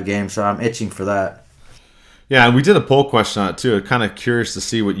seen a live game, so I'm itching for that. Yeah, and we did a poll question on it too. I'm kind of curious to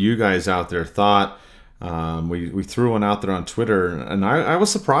see what you guys out there thought. We threw one out there on Twitter, and I was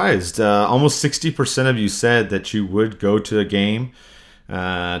surprised. Almost 60% of you said that you would go to a game.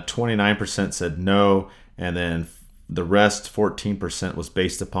 29% said no, and then the rest, 14%, was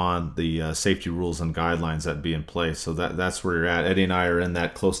based upon the safety rules and guidelines that be in place. So that's where you're at. Eddie and I are in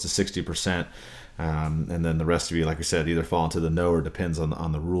that close to 60%. And then the rest of you, like I said, either fall into the no or depends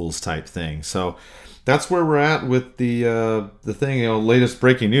on the rules type thing. So that's where we're at with the thing. Latest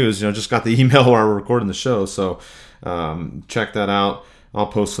breaking news. Just got the email while we're recording the show. So check that out. I'll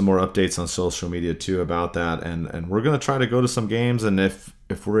post some more updates on social media too about that, and we're gonna try to go to some games. And if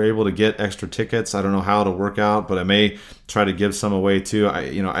we're able to get extra tickets, I don't know how it'll work out, but I may try to give some away too.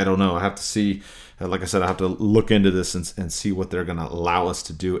 I don't know. I have to see. Like I said, I have to look into this and see what they're gonna allow us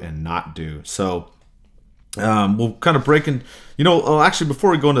to do and not do. So we'll kind of break in. Actually,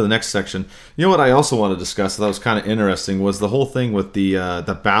 before we go into the next section, what I also want to discuss that was kind of interesting was the whole thing with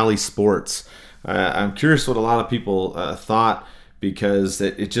the Bally Sports. I'm curious what a lot of people thought, because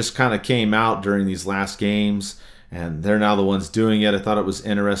it just kind of came out during these last games, and they're now the ones doing it. I thought it was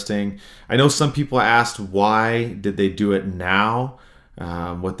interesting. I know some people asked why did they do it now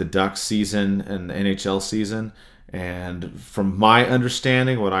with the Ducks season and the NHL season. And from my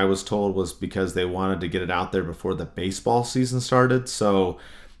understanding, what I was told was because they wanted to get it out there before the baseball season started. So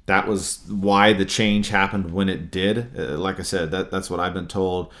that was why the change happened when it did. Like I said, that's what I've been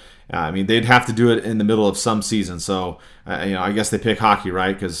told. They'd have to do it in the middle of some season. So, I guess they pick hockey,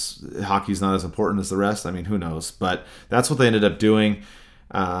 right? Because hockey's not as important as the rest. Who knows? But that's what they ended up doing.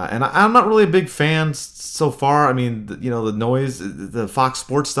 And I'm not really a big fan so far. The noise, the Fox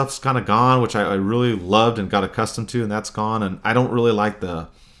Sports stuff's kind of gone, which I really loved and got accustomed to, and that's gone. And I don't really like the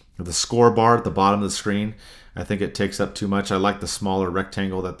score bar at the bottom of the screen. I think it takes up too much. I like the smaller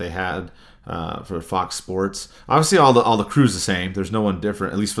rectangle that they had for Fox Sports. Obviously, all the crew's the same. There's no one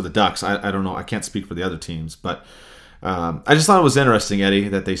different, at least for the Ducks. I don't know. I can't speak for the other teams, but I just thought it was interesting, Eddie,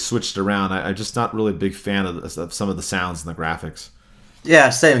 that they switched around. I'm just not really a big fan of some of the sounds and the graphics.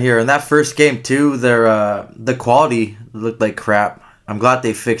 Yeah, same here. In that first game too, the quality looked like crap. I'm glad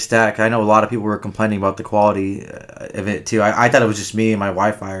they fixed that. I know a lot of people were complaining about the quality of it too. I thought it was just me and my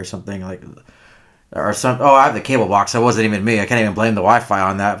Wi-Fi or something or some. Oh, I have the cable box. So it wasn't even me. I can't even blame the Wi-Fi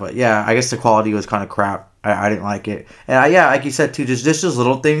on that. But yeah, I guess the quality was kind of crap. I didn't like it. And like you said too, just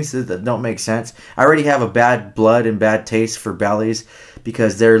little things that don't make sense. I already have a bad blood and bad taste for Bally's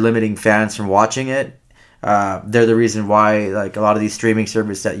because they're limiting fans from watching it. They're the reason why, like, a lot of these streaming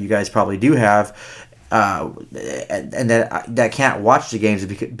services that you guys probably do have, and that can't watch the games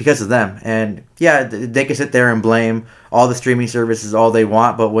because of them. And yeah, they can sit there and blame all the streaming services all they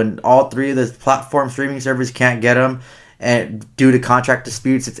want, but when all three of the platform streaming services can't get them, and due to contract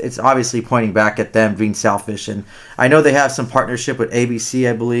disputes, it's obviously pointing back at them being selfish. And I know they have some partnership with ABC,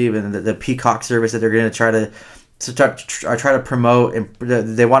 I believe, and the Peacock service that they're going to try to promote, and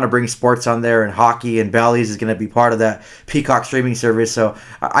they want to bring sports on there, and hockey, and Bally's is going to be part of that Peacock streaming service. So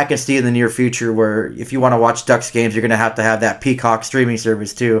I can see in the near future where if you want to watch Ducks games, you're going to have that Peacock streaming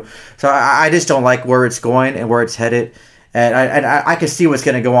service too. So I just don't like where it's going and where it's headed. And I can see what's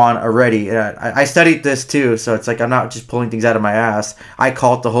going to go on already. I studied this too, so it's like I'm not just pulling things out of my ass. I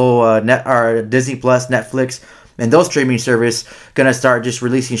called the whole Disney Plus, Netflix, and those streaming service going to start just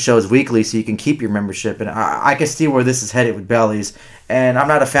releasing shows weekly so you can keep your membership. And I can see where this is headed with Bally's, and I'm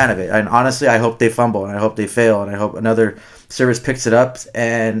not a fan of it. And honestly, I hope they fumble, and I hope they fail, and I hope another service picks it up,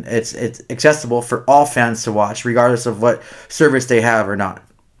 and it's accessible for all fans to watch, regardless of what service they have or not.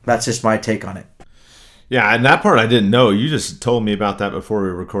 That's just my take on it. Yeah, and that part I didn't know. You just told me about that before we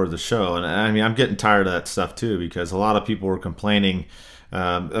recorded the show. And I mean, I'm getting tired of that stuff too, because a lot of people were complaining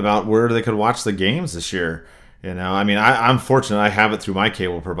about where they could watch the games this year. You know, I mean, I'm fortunate I have it through my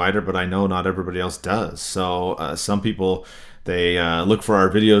cable provider, but I know not everybody else does. So some people, they look for our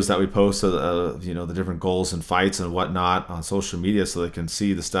videos that we post of the different goals and fights and whatnot on social media so they can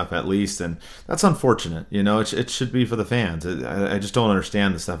see the stuff at least, and that's unfortunate. You know, it should be for the fans. I just don't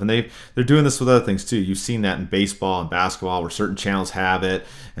understand this stuff, and they're doing this with other things too. You've seen that in baseball and basketball where certain channels have it,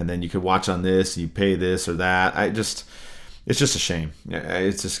 and then you could watch on this, you pay this or that. It's just a shame.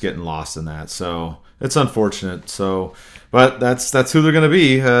 It's just getting lost in that. So it's unfortunate. So, but that's who they're going to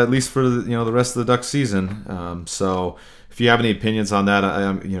be, at least for the rest of the Ducks season. So if you have any opinions on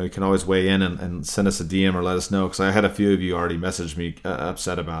that, you can always weigh in and send us a DM or let us know, because I had a few of you already message me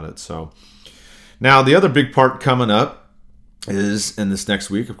upset about it. So now the other big part coming up is in this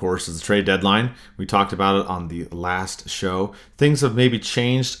next week, of course, is the trade deadline. We talked about it on the last show. Things have maybe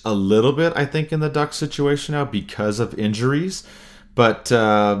changed a little bit, I think, in the Ducks situation now because of injuries. But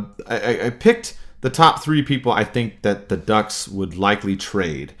I picked the top three people I think that the Ducks would likely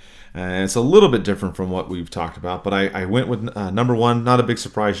trade. And it's a little bit different from what we've talked about, but I went with number one. Not a big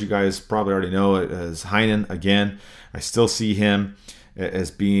surprise. You guys probably already know it as Heinen again. I still see him as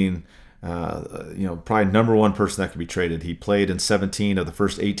being probably number one person that could be traded. He played in 17 of the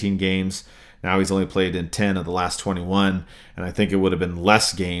first 18 games. Now he's only played in 10 of the last 21, and I think it would have been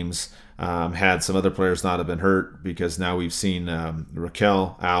less games had some other players not have been hurt, because now we've seen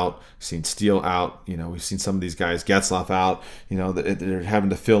Raquel out, seen Steele out, we've seen some of these guys, Getzlaf out, they're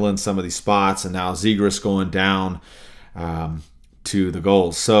having to fill in some of these spots, and now Zegras going down to the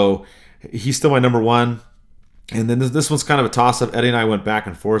goals. So he's still my number one. And then this one's kind of a toss-up. Eddie and I went back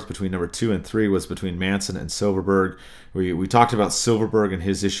and forth between number 2 and 3 was between Manson and Silfverberg. We talked about Silfverberg and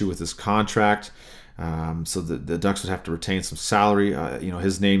his issue with his contract. So the Ducks would have to retain some salary.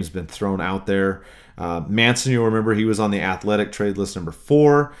 His name's been thrown out there. Manson, you'll remember, he was on the Athletic trade list number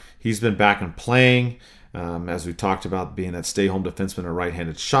 4. He's been back and playing. As we talked about, being that stay-home defenseman, a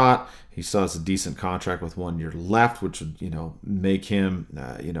right-handed shot. He still has a decent contract with 1 year left, which would, make him,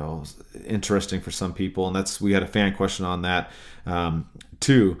 interesting for some people. And we had a fan question on that,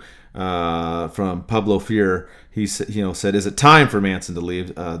 too, from Pablo Fear. He said, is it time for Manson to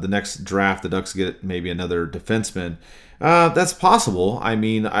leave? The next draft, the Ducks get maybe another defenseman. That's possible. I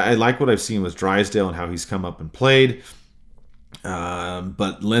mean, I like what I've seen with Drysdale and how he's come up and played.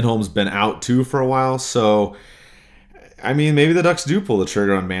 But Lindholm's been out too for a while, so I mean, maybe the Ducks do pull the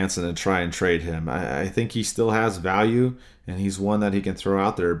trigger on Manson and try and trade him. I think he still has value, and he's one that he can throw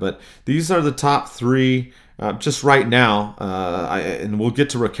out there. But these are the top three just right now, and we'll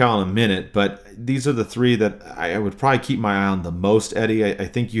get to Raquel in a minute, but these are the three that I would probably keep my eye on the most, Eddie. I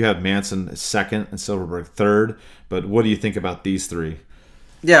think you have Manson second and Silfverberg third, but what do you think about these three?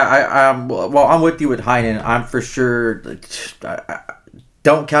 Yeah, I'm with you with Heinen. I'm for sure.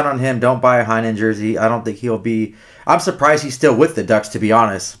 Don't count on him. Don't buy a Heinen jersey. I don't think he'll be. I'm surprised he's still with the Ducks, to be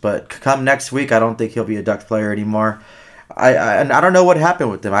honest. But come next week, I don't think he'll be a Ducks player anymore. I don't know what happened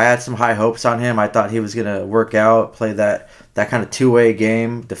with him. I had some high hopes on him. I thought he was gonna work out, play that kind of two-way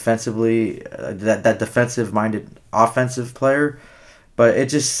game defensively, that defensive-minded offensive player. But it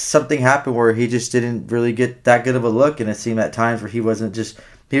just, something happened where he just didn't really get that good of a look, and it seemed at times where he was just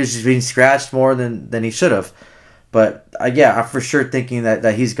being scratched more than he should have. But yeah, I'm for sure thinking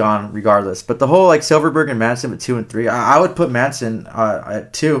that he's gone regardless. But the whole like Silverberg and Manson at 2 and 3, I would put Manson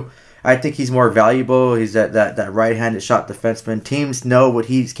at 2. I think he's more valuable. He's that right-handed shot defenseman. Teams know what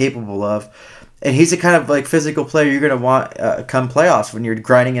he's capable of. And he's the kind of like physical player you're going to want come playoffs when you're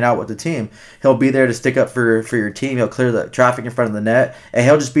grinding it out with the team. He'll be there to stick up for your team. He'll clear the traffic in front of the net. And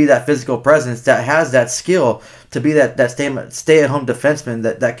he'll just be that physical presence that has that skill to be that stay-at-home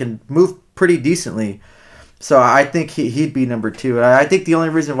defenseman that can move pretty decently. So I think he'd be number 2. And I think the only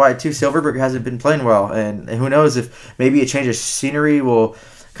reason why, too, Silverberg hasn't been playing well. And who knows if maybe a change of scenery will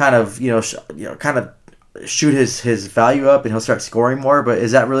kind of, shoot his value up and he'll start scoring more. But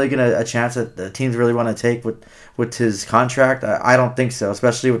is that really a chance that the teams really want to take with his contract? I don't think so,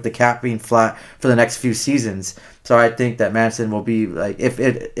 especially with the cap being flat for the next few seasons. So I think that Manson will be like, if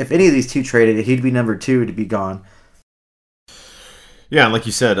any of these two traded, he'd be number 2 to be gone. Yeah, like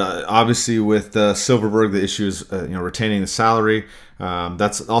you said, obviously with Silverberg, the issue is retaining the salary.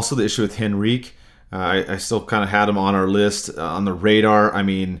 That's also the issue with Henrique. I still kind of had him on our list, on the radar. I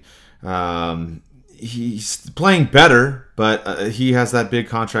mean, he's playing better, but he has that big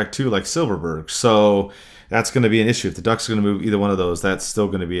contract too, like Silverberg. So that's going to be an issue. If the Ducks are going to move either one of those, that's still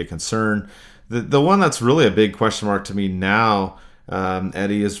going to be a concern. The one that's really a big question mark to me now,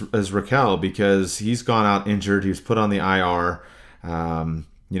 Eddie, is Raquel, because he's gone out injured. He was put on the IR.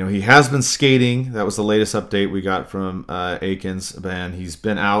 He has been skating. That was the latest update we got from Aikens, and he's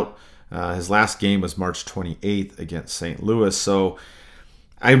been out. His last game was March 28th against St. Louis. So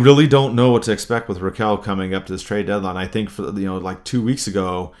I really don't know what to expect with Raquel coming up to this trade deadline. I think for like 2 weeks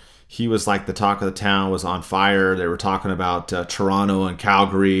ago, he was like the talk of the town, was on fire. They were talking about Toronto and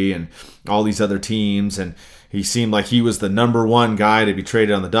Calgary and all these other teams, and he seemed like he was the number 1 guy to be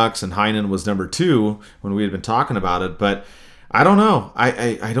traded on the Ducks, and Heinen was number 2 when we had been talking about it. But I don't know.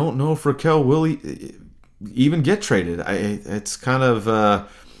 I don't know if Raquel will even get traded. It's kind of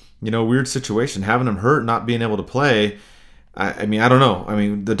weird situation, having him hurt, not being able to play. I mean, I don't know. I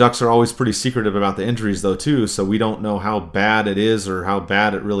mean, the Ducks are always pretty secretive about the injuries, though, too, so we don't know how bad it is or how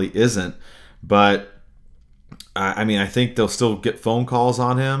bad it really isn't. But, I mean, I think they'll still get phone calls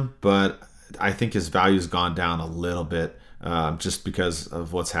on him, but I think his value's gone down a little bit just because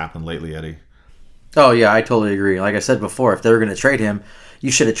of what's happened lately, Eddie. Oh, yeah, I totally agree. Like I said before, if they were going to trade him,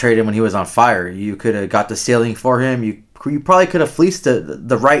 you should have traded him when he was on fire. You could have got the ceiling for him. You probably could have fleeced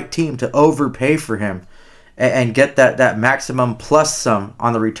the right team to overpay for him and get that maximum plus some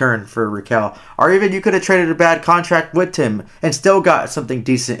on the return for Raquel. Or even you could have traded a bad contract with him and still got something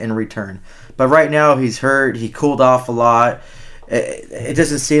decent in return. But right now he's hurt. He cooled off a lot. It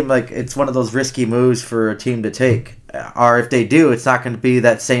doesn't seem like it's one of those risky moves for a team to take. Or if they do, it's not going to be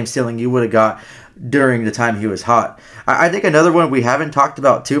that same ceiling you would have got during the time he was hot. I think another one we haven't talked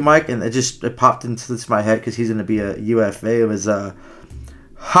about too, Mike, and it popped into my head because he's going to be a UFA, was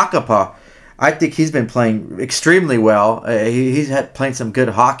Hakanpää. I think he's been playing extremely well. He's playing some good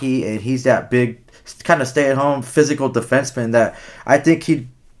hockey, and he's that big kind of stay-at-home physical defenseman that I think he'd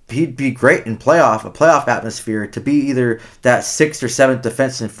be great in a playoff atmosphere to be either that 6th or 7th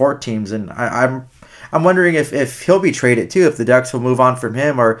defenseman for teams. And I'm wondering if he'll be traded too, if the Ducks will move on from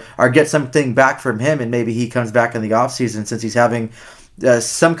him or get something back from him, and maybe he comes back in the offseason since he's having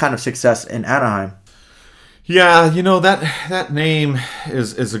some kind of success in Anaheim. Yeah, that name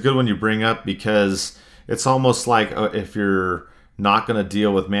is a good one you bring up, because it's almost like if you're not going to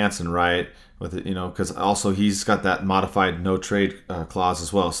deal with Manson, right? With it, because also he's got that modified no trade clause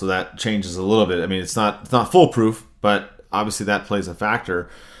as well, so that changes a little bit. I mean, it's not foolproof, but obviously that plays a factor.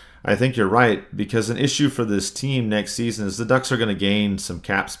 I think you're right, because an issue for this team next season is the Ducks are going to gain some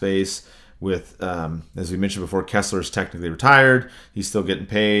cap space with, as we mentioned before, Kessler's technically retired. He's still getting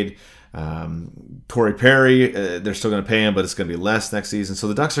paid. Corey Perry, they're still going to pay him, but it's going to be less next season. So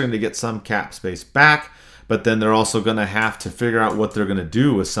the Ducks are going to get some cap space back, but then they're also going to have to figure out what they're going to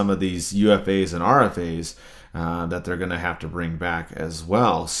do with some of these UFAs and RFAs that they're going to have to bring back as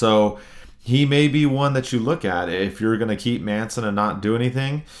well. So he may be one that you look at if you're going to keep Manson and not do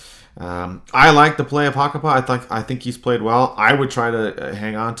anything. I like the play of Hakanpää. I think he's played well. I would try to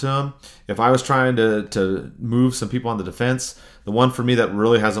hang on to him. If I was trying to move some people on the defense, the one for me that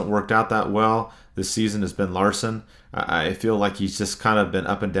really hasn't worked out that well this season has been Larson. I feel like he's just kind of been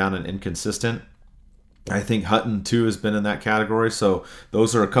up and down and inconsistent. I think Hutton, too, has been in that category. So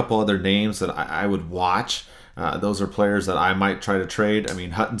those are a couple other names that I would watch. Those are players that I might try to trade. I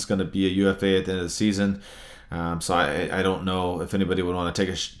mean, Hutton's going to be a UFA at the end of the season. So I don't know if anybody would want to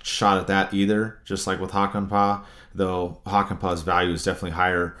take a shot at that either, just like with Hakanpää, though Hakanpää's value is definitely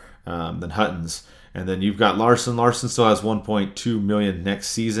higher than Hutton's. And then you've got Larson. Larson still has $1.2 million next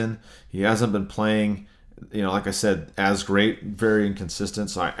season. He hasn't been playing like I said, as great, very inconsistent.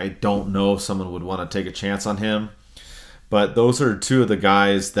 So I don't know if someone would want to take a chance on him. But those are two of the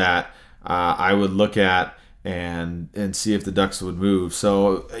guys that I would look at and see if the Ducks would move.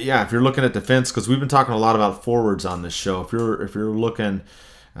 So yeah, if you're looking at defense, because we've been talking a lot about forwards on this show. If you're looking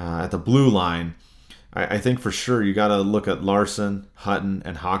at the blue line, I think for sure you got to look at Larson, Hutton,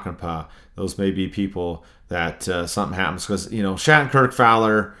 and Hakanpää. Those may be people that something happens, because Shattenkirk,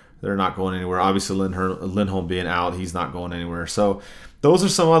 Fowler, they're not going anywhere. Obviously Lindholm being out, he's not going anywhere. So those are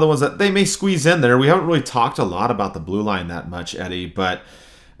some other ones that they may squeeze in there. We haven't really talked a lot about the blue line that much, Eddie, but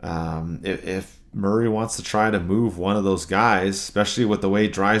if Murray wants to try to move one of those guys, especially with the way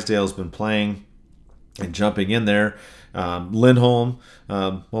Drysdale's been playing and jumping in there, Lindholm,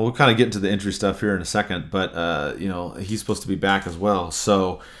 well, we'll kind of get into the injury stuff here in a second, but he's supposed to be back as well.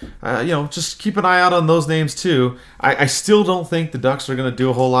 So just keep an eye out on those names too. I still don't think the Ducks are going to do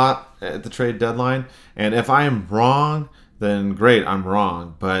a whole lot at the trade deadline, and if I am wrong, then great, I'm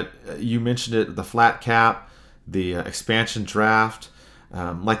wrong. But you mentioned it, the flat cap, the expansion draft.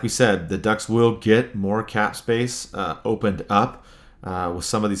 Like we said, the Ducks will get more cap space opened up with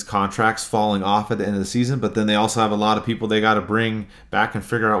some of these contracts falling off at the end of the season, but then they also have a lot of people they got to bring back and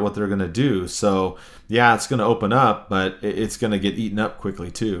figure out what they're going to do. So yeah, it's going to open up, but it's going to get eaten up quickly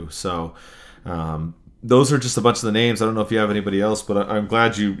too. So those are just a bunch of the names. I don't know if you have anybody else, but I'm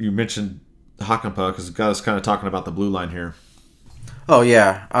glad you mentioned Hakanpää, because it got us kind of talking about the blue line here. Oh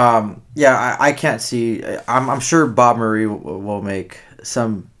yeah, I can't see. I'm sure Bob Murray will make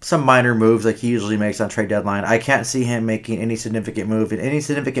some minor moves like he usually makes on trade deadline. I can't see him making any significant move, and any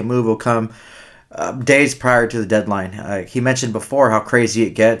significant move will come days prior to the deadline. He mentioned before how crazy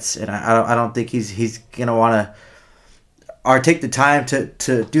it gets, and I don't think he's gonna want to or take the time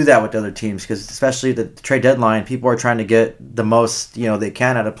to do that with other teams, because especially the trade deadline, people are trying to get the most they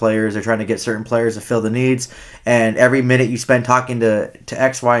can out of players. They're trying to get certain players to fill the needs, and every minute you spend talking to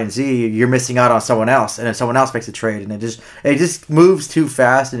X, Y, and Z, you're missing out on someone else, and then someone else makes a trade, and it just moves too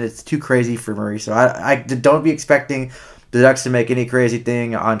fast, and it's too crazy for Murray. So I don't be expecting the Ducks to make any crazy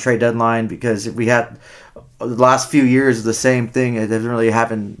thing on trade deadline, because we had the last few years of the same thing. It doesn't really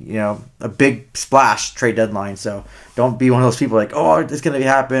happen, a big splash trade deadline. So don't be one of those people like, oh, it's going to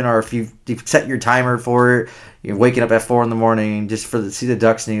happen. Or if you set your timer for it, you're waking up at 4 a.m. just to see the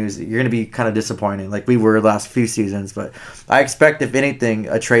Ducks news, you're going to be kind of disappointed like we were the last few seasons. But I expect, if anything,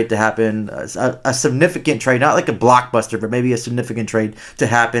 a trade to happen, a significant trade, not like a blockbuster, but maybe a significant trade to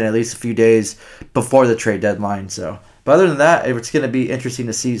happen at least a few days before the trade deadline. So, but other than that, it's going to be interesting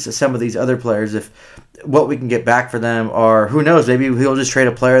to see some of these other players, if what we can get back for them, or who knows, maybe he'll just trade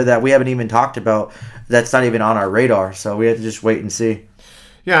a player that we haven't even talked about, that's not even on our radar. So we have to just wait and see.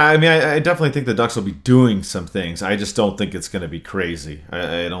 Yeah, I mean, I definitely think the Ducks will be doing some things. I just don't think it's going to be crazy.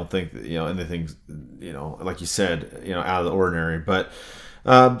 I don't think anything, like you said, out of the ordinary. But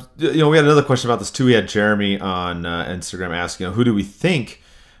we had another question about this too. We had Jeremy on Instagram asking, who do we think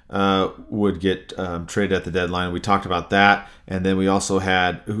would get traded at the deadline? We talked about that, and then we also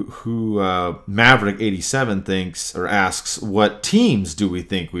had who Maverick87 thinks or asks, what teams do we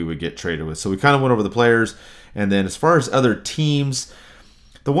think we would get traded with? So we kind of went over the players, and then as far as other teams,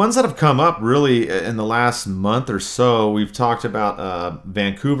 the ones that have come up really in the last month or so, we've talked about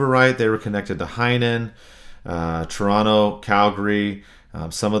Vancouver, right? They were connected to Heinen, Toronto, Calgary,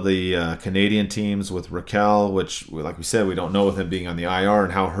 some of the Canadian teams with Raquel, which, like we said, we don't know with him being on the IR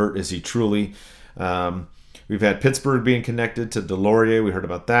and how hurt is he truly. We've had Pittsburgh being connected to Delorier. We heard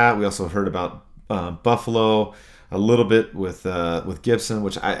about that. We also heard about Buffalo a little bit with Gibson,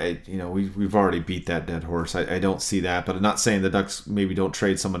 which we've already beat that dead horse. I don't see that, but I'm not saying the Ducks maybe don't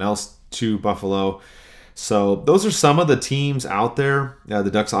trade someone else to Buffalo. So those are some of the teams out there.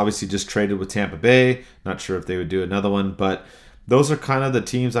 The Ducks obviously just traded with Tampa Bay. Not sure if they would do another one, but those are kind of the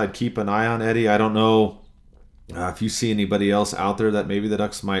teams I'd keep an eye on, Eddie. I don't know if you see anybody else out there that maybe the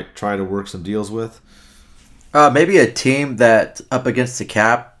Ducks might try to work some deals with. Maybe a team that up against the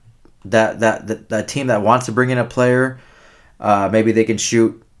cap, that team that wants to bring in a player, maybe they can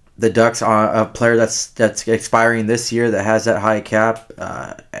shoot the Ducks on a player that's expiring this year that has that high cap.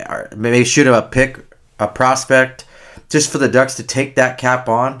 Or maybe shoot a prospect, just for the Ducks to take that cap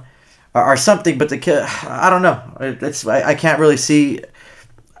on, or something. But I don't know. I can't really see.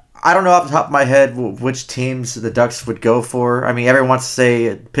 I don't know off the top of my head which teams the Ducks would go for. I mean, everyone wants to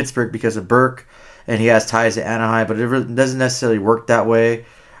say Pittsburgh because of Burke, and he has ties to Anaheim, but it really doesn't necessarily work that way.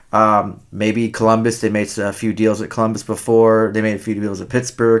 Maybe Columbus. They made a few deals at Columbus before. They made a few deals at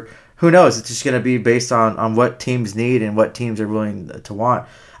Pittsburgh. Who knows? It's just going to be based on what teams need and what teams are willing to want.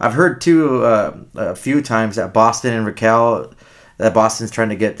 I've heard too a few times that Boston and Raquel, that Boston's trying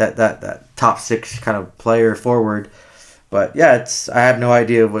to get that top 6 kind of player forward. But yeah, I have no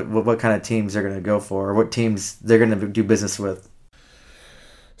idea what kind of teams they're going to go for, or what teams they're going to do business with.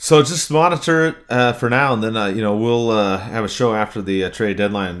 So just monitor it for now, and then we'll have a show after the trade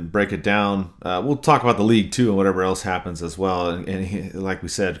deadline, break it down. We'll talk about the league too and whatever else happens as well. And like we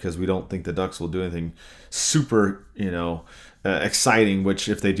said, because we don't think the Ducks will do anything super exciting. Which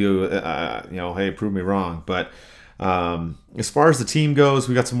if they do, hey, prove me wrong. But as far as the team goes,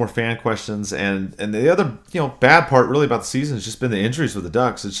 we got some more fan questions, and the other bad part really about the season has just been the injuries with the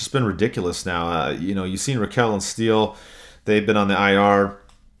Ducks. It's just been ridiculous now. You've seen Raquel and Steele; they've been on the IR.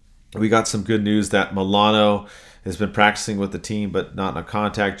 We got some good news that Milano has been practicing with the team, but not in a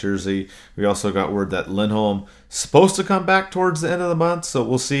contact jersey. We also got word that Lindholm is supposed to come back towards the end of the month, so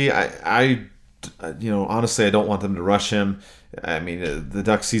we'll see. I honestly, I don't want them to rush him. I mean, the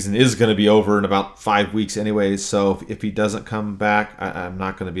Ducks season is going to be over in about 5 weeks anyways, so if he doesn't come back, I'm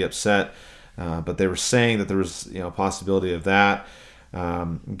not going to be upset. But they were saying that there was a possibility of that.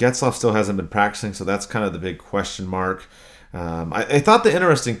 Getzlaf still hasn't been practicing, so that's kind of the big question mark. I thought the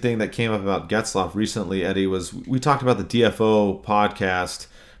interesting thing that came up about Getzlaf recently, Eddie, was we talked about the DFO podcast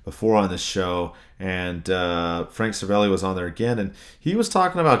before on this show, and Frank Cervelli was on there again, and he was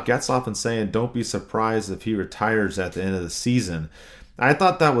talking about Getzlaf and saying, don't be surprised if he retires at the end of the season. I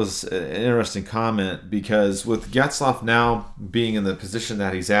thought that was an interesting comment, because with Getzlaf now being in the position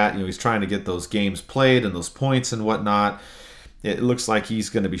that he's at, he's trying to get those games played and those points and whatnot. It looks like he's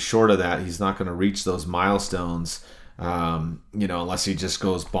going to be short of that. He's not going to reach those milestones. Unless he just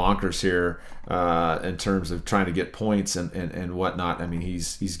goes bonkers here in terms of trying to get points and whatnot. I mean,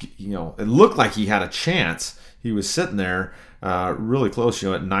 he's it looked like he had a chance. He was sitting there really close,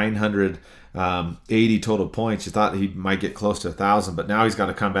 at 980 total points. You thought he might get close to 1,000, but now he's got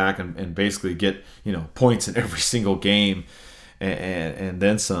to come back and basically get points in every single game and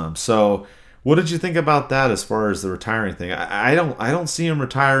then some. So what did you think about that as far as the retiring thing? I don't see him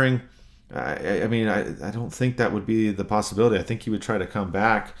retiring. I mean, I don't think that would be the possibility. I think he would try to come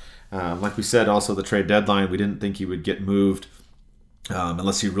back. Like we said, also the trade deadline, we didn't think he would get moved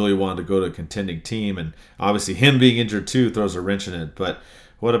unless he really wanted to go to a contending team. And obviously him being injured too throws a wrench in it. But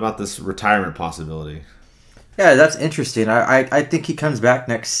what about this retirement possibility? Yeah, that's interesting. I think he comes back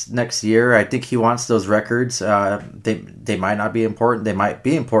next year. I think he wants those records. They might not be important. They might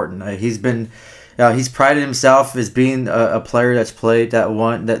be important. He's prided himself as being a player that's played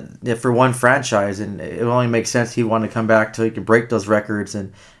that for one franchise, and it only makes sense he wanted to come back so he could break those records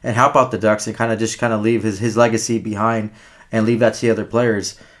and help out the Ducks and kind of leave his legacy behind and leave that to the other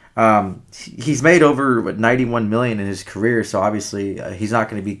players. He's made over $91 million in his career, so obviously he's not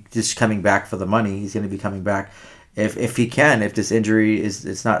going to be just coming back for the money. He's going to be coming back if he can. If this injury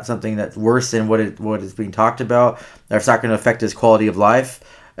it's not something that's worse than what is being talked about, or it's not going to affect his quality of life.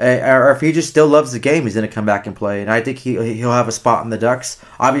 Or if he just still loves the game, he's going to come back and play. And I think he'll have a spot in the Ducks.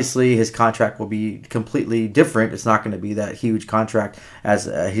 Obviously, his contract will be completely different. It's not going to be that huge contract as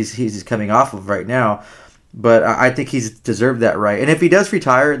he's coming off of right now. But I think he's deserved that right. And if he does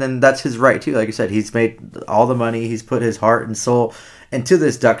retire, then that's his right too. Like I said, he's made all the money. He's put his heart and soul into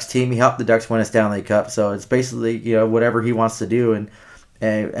this Ducks team. He helped the Ducks win a Stanley Cup. So it's basically whatever he wants to do and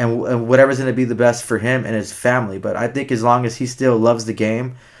whatever's going to be the best for him and his family. But I think as long as he still loves the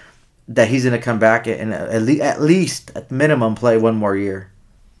game, that he's going to come back and at least at minimum play one more year.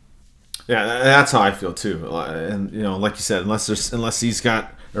 Yeah, that's how I feel too. And like you said, unless he's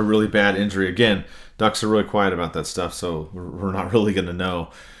got a really bad injury, again, Ducks are really quiet about that stuff, so we're not really going to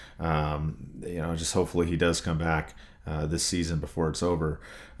know. Just hopefully he does come back this season before it's over.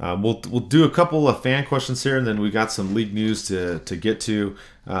 We'll do a couple of fan questions here, and then we got some league news to get to.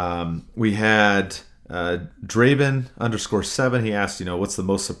 We had Draven_7. He asked, what's the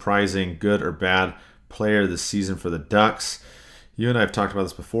most surprising, good or bad player this season for the Ducks? You and I have talked about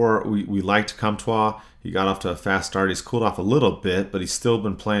this before. We liked Comtois. He got off to a fast start. He's cooled off a little bit, but he's still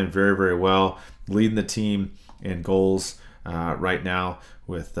been playing very, very well, leading the team in goals right now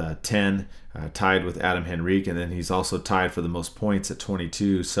with 10, tied with Adam Henrique, and then he's also tied for the most points at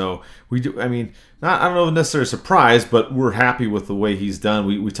 22. So I don't know if necessarily a surprise, but we're happy with the way he's done.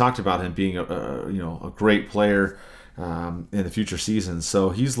 We talked about him being a great player in the future seasons. So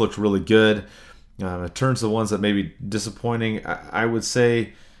he's looked really good. In terms of the ones that may be disappointing, I would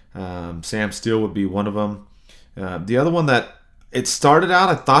say Sam Steele would be one of them. The other one that it started out,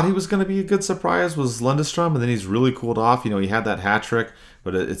 I thought he was going to be a good surprise, was Lundestrom, and then he's really cooled off. He had that hat trick,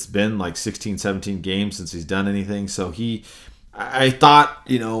 but it's been like 16, 17 games since he's done anything. So I thought,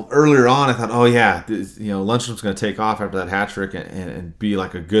 earlier on, I thought, oh yeah, Lundstrom's going to take off after that hat trick and be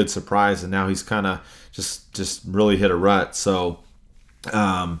like a good surprise, and now he's kind of just really hit a rut. So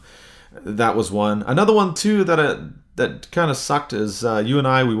That was one. Another one too that kind of sucked is you and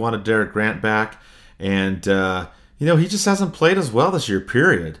I, we wanted Derek Grant back, and he just hasn't played as well this year.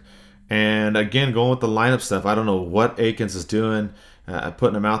 Period. And again, going with the lineup stuff, I don't know what Akins is doing,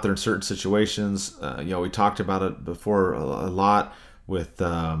 putting him out there in certain situations. We talked about it before a lot with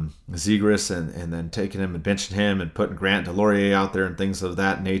Zegras and then taking him and benching him and putting Grant Delorier out there and things of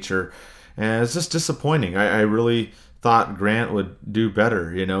that nature. And it's just disappointing. I really thought Grant would do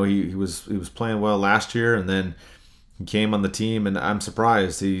better. He was playing well last year, and then he came on the team, and I'm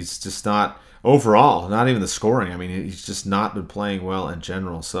surprised he's just not overall, not even the scoring. I mean, he's just not been playing well in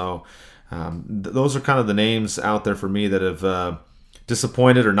general. So those are kind of the names out there for me that have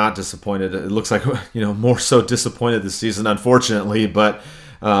disappointed or not disappointed. It looks like more so disappointed this season, unfortunately. But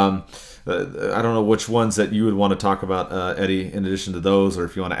I don't know which ones that you would want to talk about, Eddie, in addition to those, or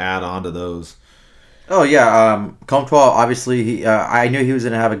if you want to add on to those. Oh yeah, Comtois, obviously, I knew he was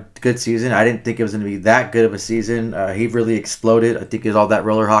going to have a good season. I didn't think it was going to be that good of a season. He really exploded. I think it was all that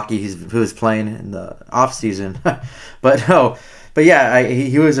roller hockey he was playing in the off season. But yeah,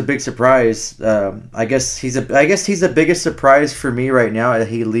 he was a big surprise. I guess he's the biggest surprise for me right now.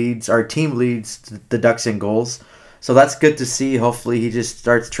 Our team leads the Ducks in goals, so that's good to see. Hopefully, he just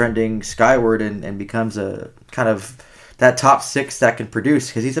starts trending skyward and becomes a kind of that top six that can produce,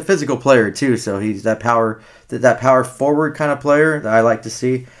 because he's a physical player too. So he's that power forward kind of player that I like to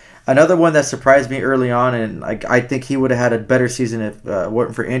see. Another one that surprised me early on, and I think he would have had a better season if it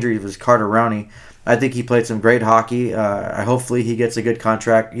weren't for injuries, was Carter Rowney. I think he played some great hockey. Hopefully he gets a good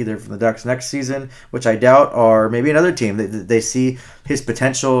contract either from the Ducks next season, which I doubt, or maybe another team. They see his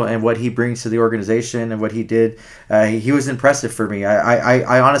potential and what he brings to the organization and what he did. He was impressive for me.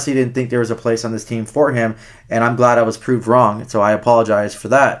 I honestly didn't think there was a place on this team for him, and I'm glad I was proved wrong. So I apologize for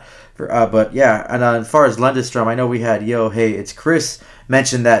that. But yeah, and as far as Lundestrom, I know we had It's Chris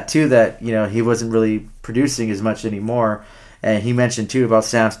mentioned that too, that he wasn't really producing as much anymore. And he mentioned, too, about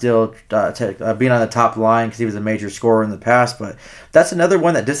Sam Steele being on the top line because he was a major scorer in the past. But that's another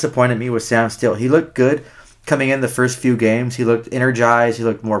one that disappointed me with Sam Steele. He looked good coming in the first few games. He looked energized. He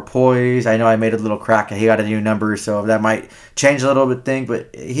looked more poised. I know I made a little crack. He got a new number, so that might change a little bit thing.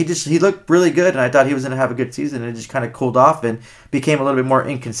 But he looked really good, and I thought he was going to have a good season. And it just kind of cooled off and became a little bit more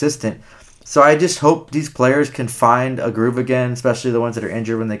inconsistent. So I just hope these players can find a groove again, especially the ones that are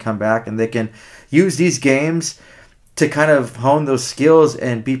injured when they come back, and they can use these games to kind of hone those skills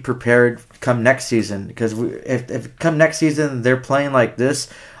and be prepared come next season. Because if come next season they're playing like this,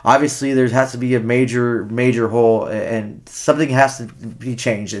 obviously there has to be a major hole, and something has to be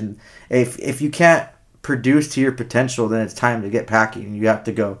changed. And if you can't produce to your potential, then it's time to get packing. You have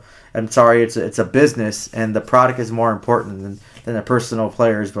to go. I'm sorry, it's a business, and the product is more important than the personal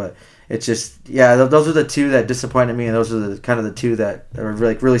players. But it's just, yeah, those are the two that disappointed me, and those are the kind of the two that are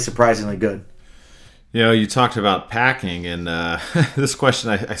really surprisingly good. You talked about packing, and this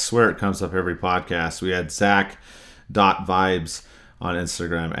question, I swear it comes up every podcast. We had Zach.Vibes on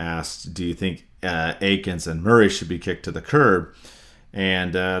Instagram asked, do you think Akins and Murray should be kicked to the curb?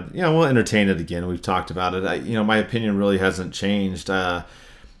 And, we'll entertain it again. We've talked about it. My opinion really hasn't changed. The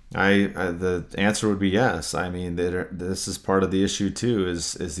answer would be yes. I mean, this is part of the issue, too,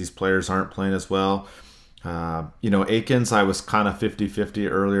 is these players aren't playing as well. Akins, I was kind of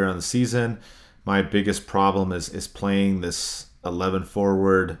 50-50 earlier in the season. My biggest problem is playing this 11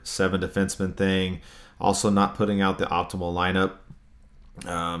 forward, 7 defenseman thing. Also not putting out the optimal lineup.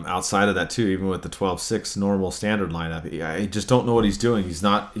 Outside of that too, even with the 12-6 normal standard lineup, I just don't know what he's doing. He's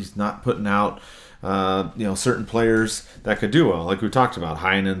not putting out certain players that could do well. Like we talked about,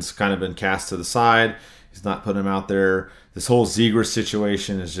 Heinen's kind of been cast to the side. He's not putting him out there. This whole Zegras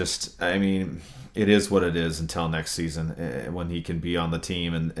situation is just, it is what it is until next season when he can be on the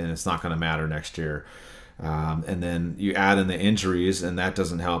team, and it's not going to matter next year. And then you add in the injuries, and that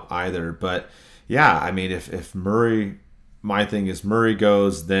doesn't help either. But yeah, if Murray, my thing is Murray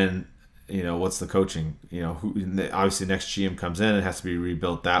goes, then what's the coaching? Obviously next GM comes in, it has to be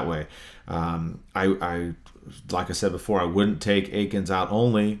rebuilt that way. I like I said before, I wouldn't take Akins out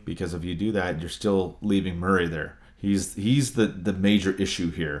only because if you do that, you're still leaving Murray there. He's the major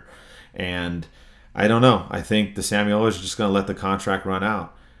issue here. And I don't know. I think the Samuel is just going to let the contract run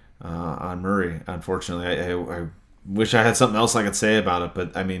out on Murray. Unfortunately, I wish I had something else I could say about it,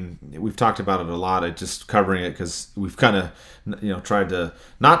 but we've talked about it a lot. I just covering it because we've kind of tried to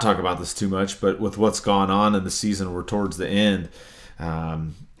not talk about this too much. But with what's gone on in the season, we're towards the end.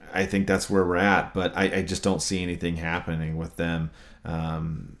 I think that's where we're at. But I just don't see anything happening with them,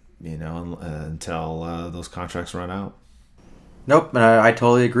 until those contracts run out. Nope, and I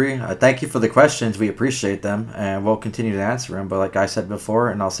totally agree. Thank you for the questions. We appreciate them, and we'll continue to answer them. But like I said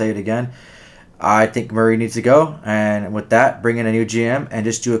before, and I'll say it again, I think Murray needs to go. And with that, bring in a new GM and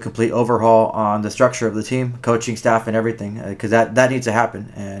just do a complete overhaul on the structure of the team, coaching staff, and everything, because that needs to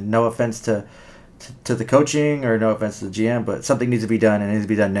happen. And no offense to the coaching or no offense to the GM, but something needs to be done, and it needs to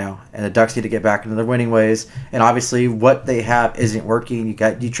be done now. And the Ducks need to get back into their winning ways. And obviously, what they have isn't working.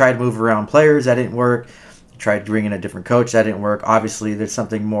 You tried to move around players, that didn't work. Tried to bring in a different coach, that didn't work. Obviously, there's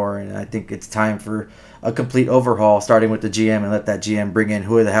something more, and I think it's time for a complete overhaul, starting with the GM, and let that GM bring in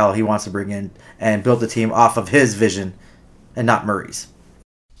who the hell he wants to bring in and build the team off of his vision and not Murray's.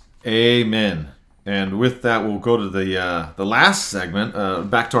 Amen. And with that, we'll go to the last segment,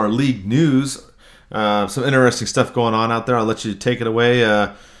 back to our league news. Some interesting stuff going on out there. I'll let you take it away.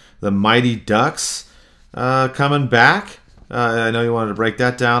 The Mighty Ducks coming back. I know you wanted to break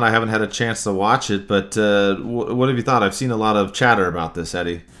that down. I haven't had a chance to watch it, but what have you thought? I've seen a lot of chatter about this,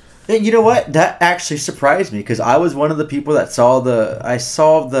 Eddie. You know what? That actually surprised me because I was one of the people that saw the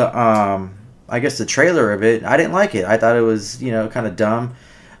I guess the trailer of it. I didn't like it. I thought it was, kind of dumb.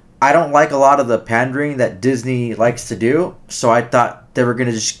 I don't like a lot of the pandering that Disney likes to do, so I thought they were going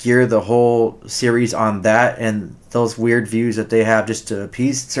to just gear the whole series on that and those weird views that they have just to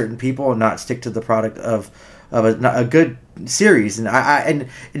appease certain people and not stick to the product of a good series. And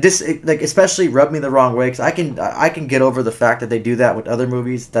it especially rubbed me the wrong way because I can get over the fact that they do that with other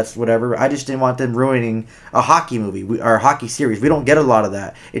movies. That's whatever. I just didn't want them ruining a hockey movie or a hockey series. We don't get a lot of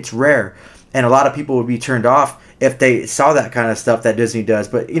that. It's rare, and a lot of people would be turned off if they saw that kind of stuff that Disney does.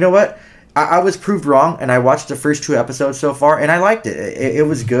 But you know what? I was proved wrong, and I watched the first 2 episodes so far, and I liked it. It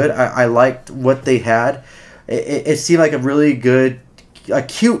was good. I liked what they had. It seemed like a really good,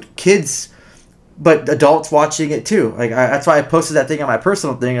 cute kids, but adults watching it too. That's why I posted that thing on my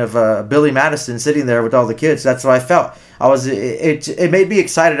personal thing of Billy Madison sitting there with all the kids. That's what I felt. It made me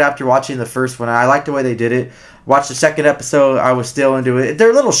excited after watching the first one. I liked the way they did it. Watched the second episode. I was still into it.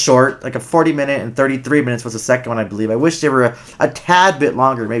 They're a little short, like a 40-minute and 33 minutes was the second one, I believe. I wish they were a tad bit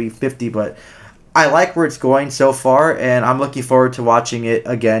longer, maybe 50, but I like where it's going so far, and I'm looking forward to watching it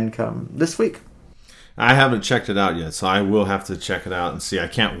again come this week. I haven't checked it out yet, so I will have to check it out and see. I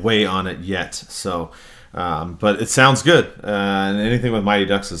can't weigh on it yet, so but it sounds good, and anything with Mighty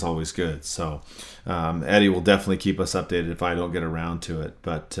Ducks is always good. So Eddie will definitely keep us updated if I don't get around to it.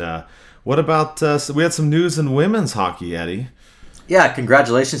 But what about so we had some news in women's hockey, Eddie? Yeah,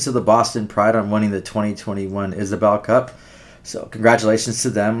 congratulations to the Boston Pride on winning the 2021 Isabel Cup. So congratulations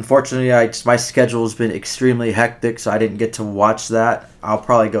to them. Unfortunately, my schedule has been extremely hectic, so I didn't get to watch that. I'll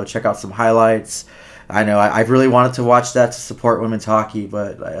probably go check out some highlights. I know I really wanted to watch that to support women's hockey,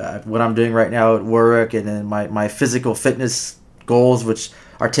 but what I'm doing right now at work and then my physical fitness goals, which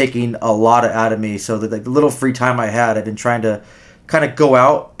are taking a lot out of me. So the little free time I had, I've been trying to kind of go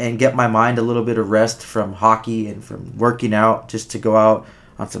out and get my mind a little bit of rest from hockey and from working out, just to go out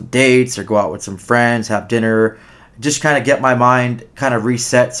on some dates or go out with some friends, have dinner, just kind of get my mind kind of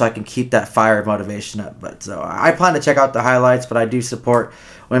reset so I can keep that fire of motivation up. But so I plan to check out the highlights, but I do support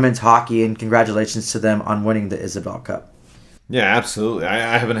women's hockey, and congratulations to them on winning the Isabel Cup. Yeah, absolutely.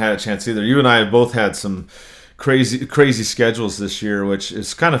 I haven't had a chance either. You and I have both had some crazy schedules this year, which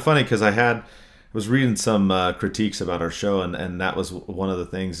is kind of funny because I was reading some critiques about our show, and that was one of the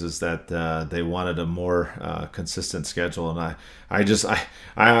things is that they wanted a more consistent schedule, and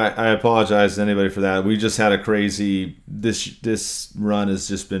I apologize to anybody for that. We just had a crazy this run has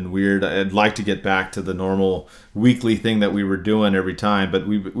just been weird. I'd like to get back to the normal weekly thing that we were doing every time, but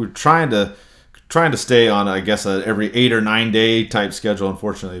we're trying to stay on, I guess, every 8 or 9 day type schedule,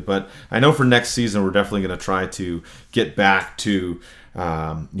 unfortunately. But I know for next season we're definitely going to try to get back to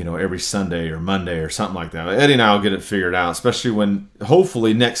every Sunday or Monday or something like that. Eddie and I will get it figured out, especially when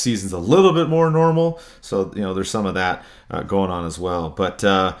hopefully next season's a little bit more normal. So there's some of that going on as well. But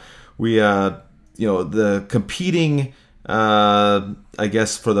the competing, I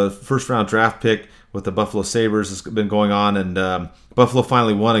guess, for the first round draft pick with the Buffalo Sabres has been going on, and Buffalo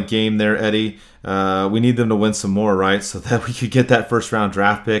finally won a game there, Eddie. We need them to win some more, right? So that we could get that first round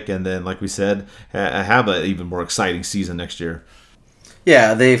draft pick, and then, like we said, have an even more exciting season next year.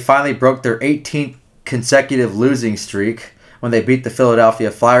 Yeah, they finally broke their 18th consecutive losing streak when they beat the Philadelphia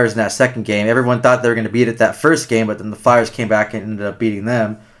Flyers in that second game. Everyone thought they were going to beat it that first game, but then the Flyers came back and ended up beating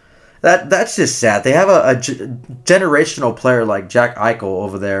them. That's just sad. They have a generational player like Jack Eichel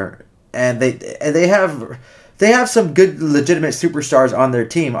over there, and they have some good legitimate superstars on their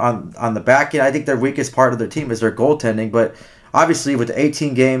team. On the back end, I think their weakest part of their team is their goaltending, but obviously with the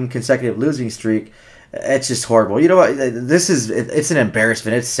 18-game consecutive losing streak, It's just horrible. You know what? It's an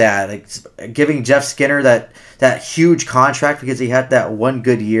embarrassment. It's sad. Like giving Jeff Skinner that huge contract because he had that one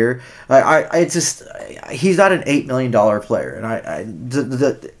good year. He's not an $8 million player, and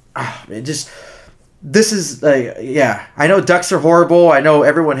this is like, yeah, I know Ducks are horrible. I know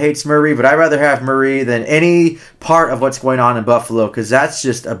everyone hates Murray, but I'd rather have Murray than any part of what's going on in Buffalo, because that's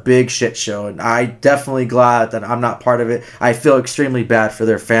just a big shit show. And I'm definitely glad that I'm not part of it. I feel extremely bad for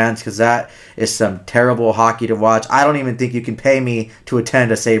their fans, because that is some terrible hockey to watch. I don't even think you can pay me to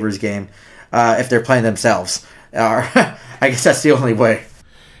attend a Sabres game if they're playing themselves. I guess that's the only way.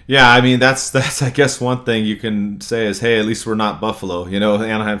 Yeah, I mean that's I guess one thing you can say is, hey, at least we're not Buffalo. You know,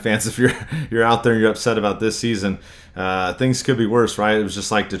 Anaheim fans, if you're out there and you're upset about this season, things could be worse, right? It was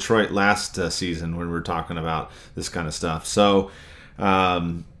just like Detroit last season when we were talking about this kind of stuff. So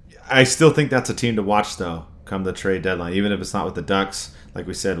I still think that's a team to watch, though, come the trade deadline, even if it's not with the Ducks. Like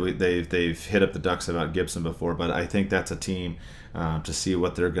we said, they've hit up the Ducks about Gibson before, but I think that's a team to see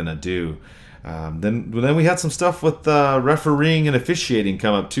what they're gonna do. Then we had some stuff with refereeing and officiating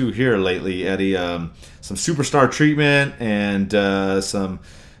come up too here lately, Eddie. Some superstar treatment and some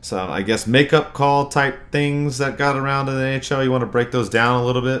I guess makeup call type things that got around in the NHL. You want to break those down a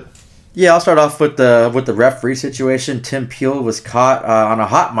little bit? Yeah, I'll start off with the referee situation. Tim Peel was caught on a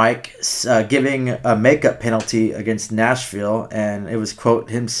hot mic giving a makeup penalty against Nashville, and it was, quote,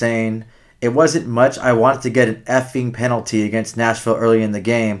 him saying, "It wasn't much. I wanted to get an effing penalty against Nashville early in the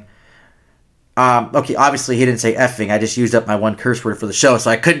game." Okay, obviously he didn't say effing. I just used up my one curse word for the show,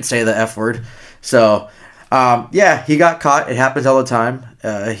 so I couldn't say the F word. So, yeah, he got caught. It happens all the time.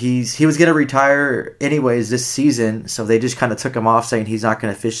 He was going to retire anyways this season, so they just kind of took him off, saying he's not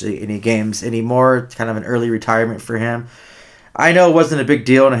going to officiate any games anymore. It's kind of an early retirement for him. I know it wasn't a big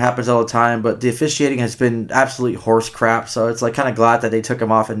deal, and it happens all the time, but the officiating has been absolute horse crap, so it's like kind of glad that they took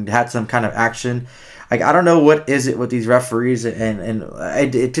him off and had some kind of action. Like, I don't know what is it with these referees, and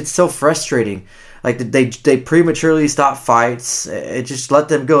it's so frustrating. Like, they prematurely stop fights. It just let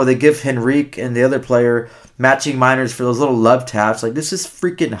them go. They give Henrique and the other player matching minors for those little love taps. Like, this is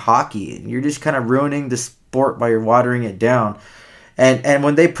freaking hockey, and you're just kind of ruining the sport by watering it down. And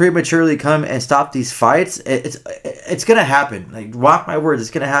when they prematurely come and stop these fights, it's going to happen. Like, mark my words,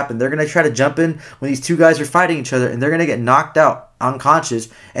 it's going to happen. They're going to try to jump in when these two guys are fighting each other, and they're going to get knocked out unconscious.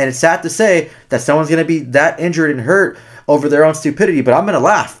 And it's sad to say that someone's going to be that injured and hurt over their own stupidity, but I'm going to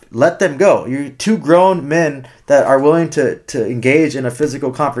laugh. Let them go. You're two grown men that are willing to engage in a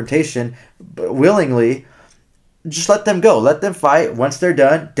physical confrontation willingly. Just let them go. Let them fight. Once they're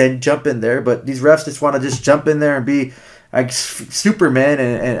done, then jump in there. But these refs just want to just jump in there and be like Superman,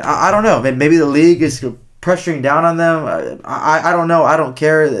 and I don't know. Maybe the league is pressuring down on them. I don't know. I don't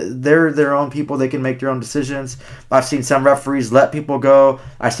care. They're their own people. They can make their own decisions. I've seen some referees let people go.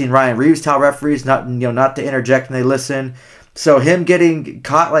 I've seen Ryan Reeves tell referees not to interject when they listen. So him getting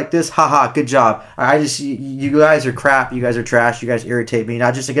caught like this, haha, good job. You guys are crap. You guys are trash. You guys irritate me.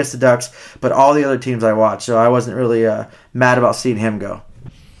 Not just against the Ducks, but all the other teams I watch. So I wasn't really mad about seeing him go.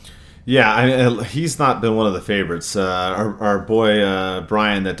 Yeah, he's not been one of the favorites. Our boy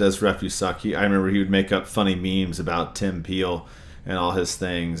Brian that does Ref You Suck, I remember he would make up funny memes about Tim Peel and all his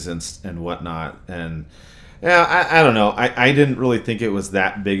things and whatnot. And yeah, I don't know. I didn't really think it was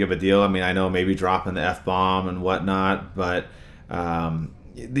that big of a deal. I mean, I know maybe dropping the F-bomb and whatnot, but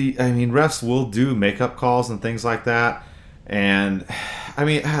refs will do makeup calls and things like that. And I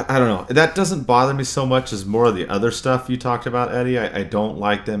mean, I don't know. That doesn't bother me so much as more of the other stuff you talked about, Eddie. I don't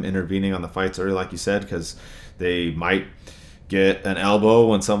like them intervening on the fights early, like you said, because they might get an elbow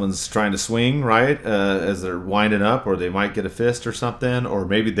when someone's trying to swing, right, as they're winding up, or they might get a fist or something, or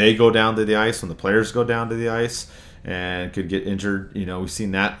maybe they go down to the ice when the players go down to the ice and could get injured. You know, we've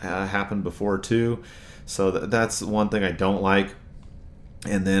seen that happen before too. So that's one thing I don't like.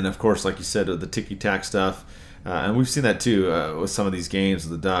 And then, of course, like you said, the ticky-tack stuff. And we've seen that too with some of these games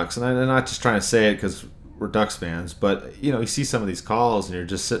of the Ducks. And I'm not just trying to say it because we're Ducks fans, but you see some of these calls and you're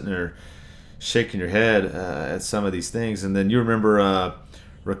just sitting there shaking your head at some of these things. And then you remember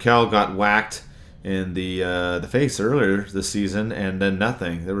Raquel got whacked in the face earlier this season, and then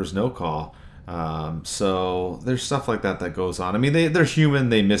nothing. There was no call. So there's stuff like that goes on. I mean, they're human.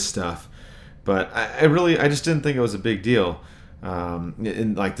 They miss stuff, but I just didn't think it was a big deal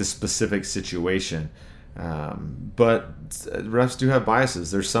in like this specific situation. But refs do have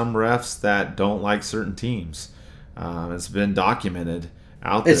biases. There's some refs that don't like certain teams. It's been documented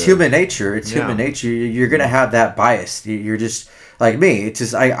out there. It's human nature. Human nature. You're going to have that bias. You're just like me. It's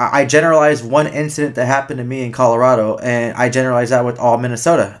just I generalize one incident that happened to me in Colorado, and I generalize that with all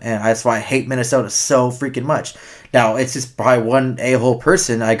Minnesota, and that's why I hate Minnesota so freaking much. Now, it's just probably one a-hole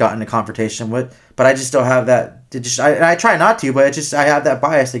person I got in a confrontation with, but I just don't have that. I try not to, but I have that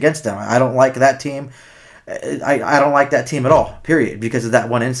bias against them. I don't like that team. I don't like that team at all, period, because of that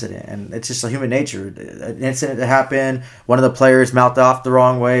one incident. And it's just a human nature. An incident that happened, one of the players mouthed off the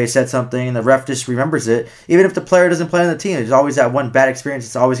wrong way, said something, and the ref just remembers it. Even if the player doesn't play on the team, there's always that one bad experience.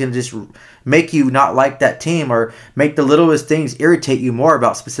 It's always going to just make you not like that team or make the littlest things irritate you more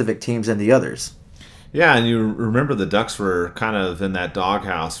about specific teams than the others. Yeah, and you remember the Ducks were kind of in that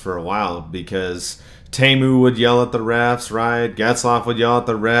doghouse for a while because Teemu would yell at the refs, right? Getzlaf would yell at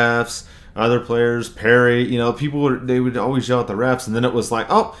the refs. Other players, Perry, they would always yell at the refs, and then it was like,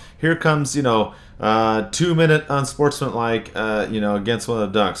 oh, here comes, 2-minute unsportsmanlike, against one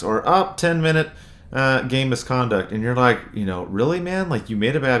of the Ducks, or 10-minute game misconduct, and you're like, really, man? Like, you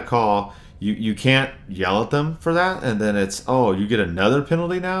made a bad call, you can't yell at them for that, and then it's, oh, you get another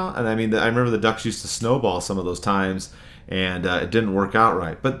penalty now? And I mean, I remember the Ducks used to snowball some of those times, and it didn't work out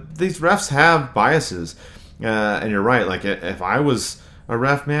right. But these refs have biases, and you're right. Like, if I was a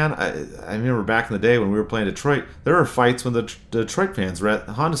ref, man, I remember back in the day when we were playing Detroit, there were fights when the Detroit fans were at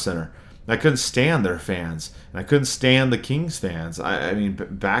the Honda Center. I couldn't stand their fans, and I couldn't stand the Kings fans. I mean,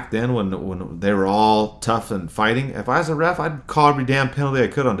 back then when they were all tough and fighting, if I was a ref, I'd call every damn penalty I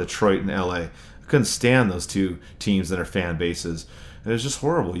could on Detroit and LA. I couldn't stand those two teams and their fan bases. It was just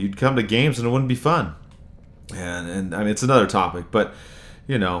horrible. You'd come to games and it wouldn't be fun. And I mean, it's another topic, but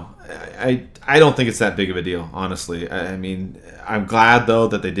I don't think it's that big of a deal, honestly. I mean, I'm glad, though,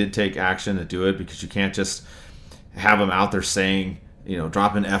 that they did take action to do it, because you can't just have them out there saying,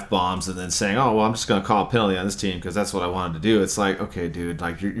 dropping F-bombs and then saying, oh, well, I'm just going to call a penalty on this team because that's what I wanted to do. It's like, okay, dude,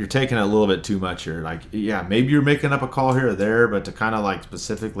 like you're taking it a little bit too much here. Like, yeah, maybe you're making up a call here or there, but to kind of like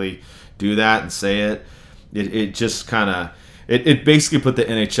specifically do that and say it just kind of, it basically put the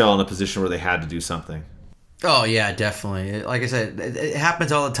NHL in a position where they had to do something. Oh, yeah, definitely. Like I said, it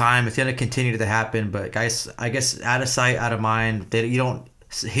happens all the time. It's going to continue to happen. But, guys, I guess out of sight, out of mind, you don't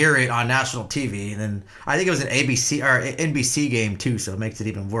hear it on national TV. And then I think it was an ABC or NBC game, too, so it makes it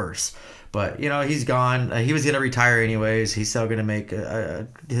even worse. But, he's gone. He was going to retire anyways. He's still going to make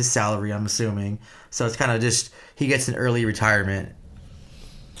his salary, I'm assuming. So it's kind of just he gets an early retirement.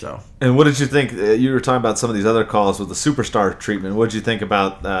 So. And what did you think? You were talking about some of these other calls with the superstar treatment. What did you think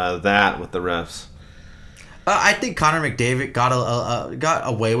about that with the refs? I think Connor McDavid got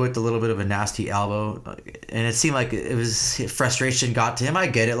away with a little bit of a nasty elbow, and it seemed like it was frustration got to him. I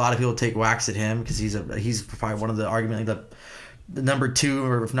get it. A lot of people take whacks at him because he's probably one of the arguably the number 2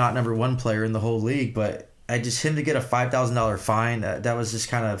 or if not number 1 player in the whole league. But him to get a $5,000 fine, that was just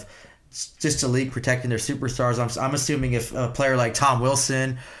kind of just a league protecting their superstars. I'm assuming if a player like Tom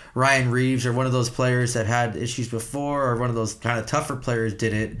Wilson, Ryan Reeves, or one of those players that had issues before, or one of those kind of tougher players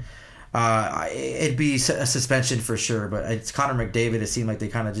did it, it'd be a suspension for sure. But it's Connor McDavid. It seemed like they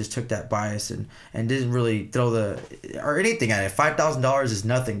kind of just took that bias and didn't really throw or anything at it. $5,000 is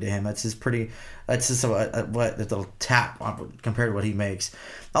nothing to him. That's just a little tap compared to what he makes.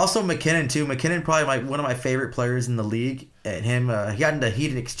 Also McKinnon too. McKinnon probably one of my favorite players in the league. And him, he got into a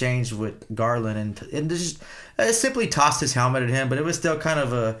heated exchange with Garland and just simply tossed his helmet at him. But it was still kind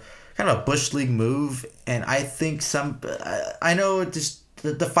of a bush league move. And I think I know it just.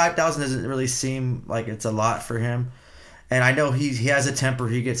 The 5,000 doesn't really seem like it's a lot for him, and I know he has a temper.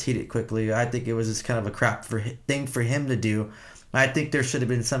 He gets heated quickly. I think it was just kind of a crap thing for him to do. I think there should have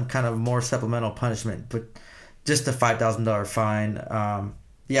been some kind of more supplemental punishment, but just a $5,000 fine.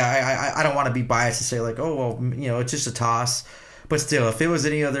 I don't want to be biased to say like, oh well, it's just a toss, but still, if it was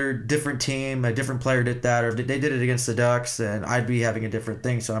any other different team, a different player did that, or if they did it against the Ducks, then I'd be having a different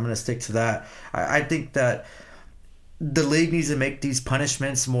thing. So I'm going to stick to that. I think that the league needs to make these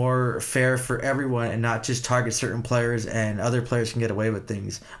punishments more fair for everyone and not just target certain players, and other players can get away with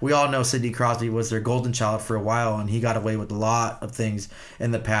things. We all know Sidney Crosby was their golden child for a while, and he got away with a lot of things in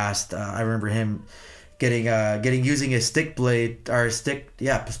the past. I remember him using his blade to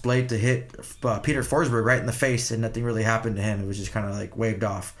hit Peter Forsberg right in the face, and nothing really happened to him. It was just kind of like waved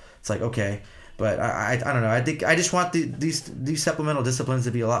off. It's like, okay. But I don't know. I think I just want these supplemental disciplines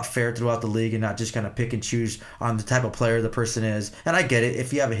to be a lot fair throughout the league and not just kind of pick and choose on the type of player the person is. And I get it.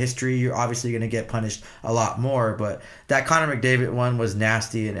 If you have a history, you're obviously going to get punished a lot more. But that Connor McDavid one was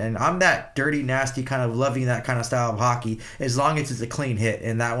nasty. And I'm that dirty, nasty kind of loving that kind of style of hockey as long as it's a clean hit.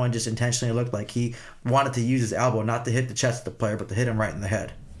 And that one just intentionally looked like he wanted to use his elbow, not to hit the chest of the player, but to hit him right in the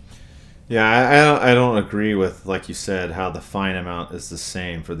head. Yeah, I don't agree with, like you said, how the fine amount is the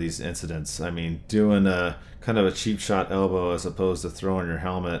same for these incidents. I mean, doing a kind of a cheap shot elbow as opposed to throwing your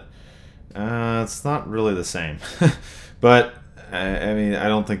helmet, it's not really the same. But I mean, I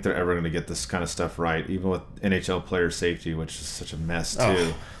don't think they're ever going to get this kind of stuff right, even with NHL player safety, which is such a mess too.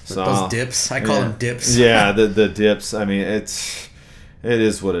 Oh, so those dips, I call them dips. Yeah, the dips. I mean, it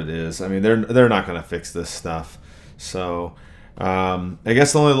is what it is. I mean, they're not going to fix this stuff. So, I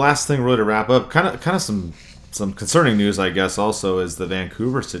guess the only last thing really to wrap up, kind of some concerning news, I guess, also is the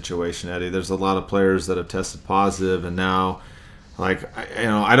Vancouver situation, Eddie. There's a lot of players that have tested positive, and now, like,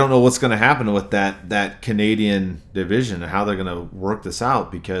 I don't know what's going to happen with that Canadian division and how they're going to work this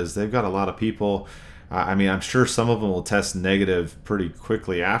out, because they've got a lot of people. I mean, I'm sure some of them will test negative pretty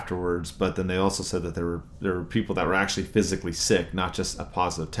quickly afterwards, but then they also said that there were people that were actually physically sick, not just a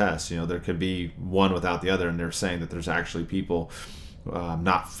positive test. There could be one without the other, and they're saying that there's actually people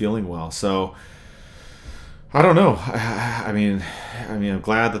not feeling well. So I don't know. I mean, I'm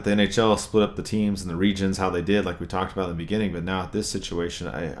glad that the NHL split up the teams and the regions how they did, like we talked about in the beginning. But now at this situation,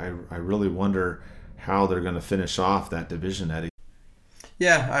 I really wonder how they're going to finish off that division, Eddie.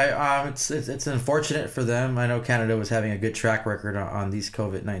 Yeah, it's unfortunate for them. I know Canada was having a good track record on these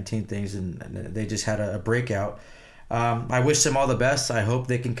COVID-19 things, and they just had a breakout. I wish them all the best. I hope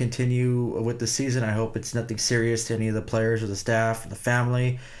they can continue with the season. I hope it's nothing serious to any of the players or the staff or the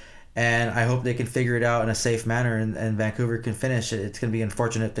family. And I hope they can figure it out in a safe manner, and Vancouver can finish it. It's going to be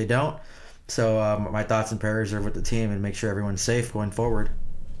unfortunate if they don't. So my thoughts and prayers are with the team, and make sure everyone's safe going forward.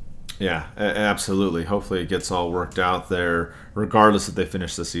 Yeah, absolutely. Hopefully it gets all worked out there, regardless if they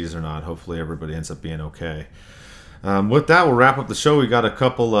finish the season or not. Hopefully everybody ends up being okay. With that, we'll wrap up the show. We got a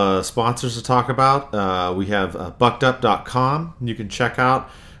couple sponsors to talk about. We have buckedup.com. You can check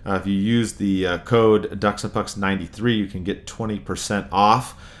out. If you use the code DucksandPucks93, you can get 20%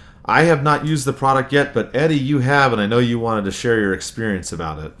 off. I have not used the product yet, but Eddie, you have, and I know you wanted to share your experience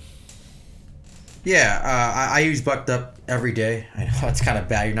about it. Yeah, I use Bucked Up every day. I know it's kind of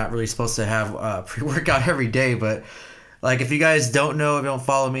bad. You're not really supposed to have pre-workout every day, but like, if you guys don't know, if you don't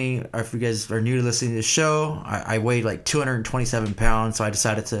follow me, or if you guys are new to listening to the show, I weighed like 227 pounds, so I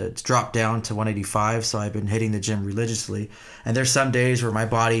decided to drop down to 185. So I've been hitting the gym religiously, and there's some days where my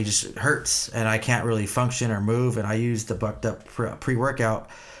body just hurts and I can't really function or move, and I use the Bucked Up pre-workout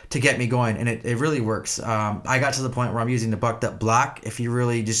to get me going, and it really works. I got to the point where I'm using the Bucked Up Black. If you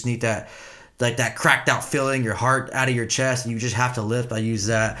really just need that, like that cracked out feeling, your heart out of your chest, and you just have to lift, I use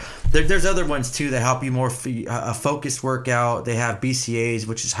that. There's other ones too that help you more a focused workout. They have BCAAs,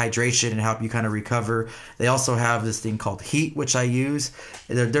 which is hydration and help you kind of recover. They also have this thing called Heat, which I use.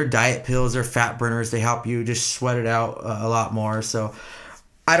 They're diet pills, they're fat burners. They help you just sweat it out a lot more. So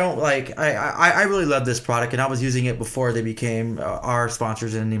I really love this product, and I was using it before they became our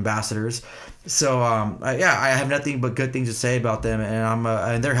sponsors and ambassadors. So I have nothing but good things to say about them, and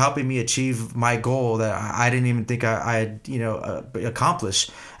and they're helping me achieve my goal that I didn't even think I had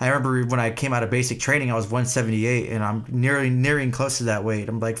accomplished. I remember when I came out of basic training, I was 178, and I'm nearing close to that weight.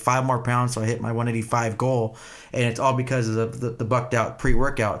 I'm like 5 more pounds, so I hit my 185 goal, and it's all because of the Bucked Out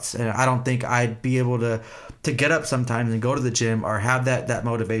pre-workouts. And I don't think I'd be able to get up sometimes and go to the gym or have that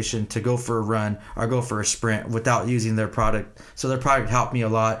motivation to go for a run or go for a sprint without using their product. So their product helped me a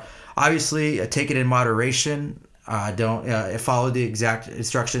lot. Obviously, take it in moderation. Don't follow the exact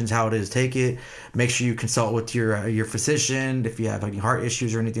instructions how it is. Take it. Make sure you consult with your physician if you have any heart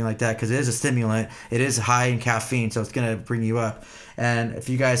issues or anything like that, because it is a stimulant. It is high in caffeine, so it's going to bring you up. And if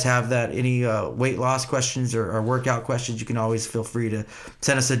you guys have any weight loss questions or workout questions, you can always feel free to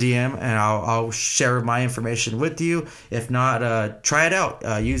send us a DM, and I'll share my information with you. If not, try it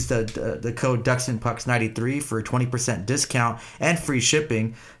out. Use the code DucksandPucks93 for a 20% discount and free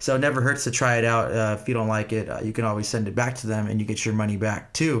shipping. So it never hurts to try it out. If you don't like it, you can always send it back to them, and you get your money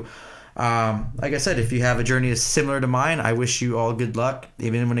back too. Like I said, if you have a journey similar to mine, I wish you all good luck.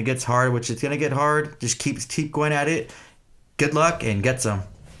 Even when it gets hard, which it's going to get hard, just keep going at it. Good luck and get some.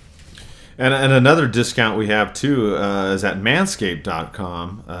 And another discount we have too is at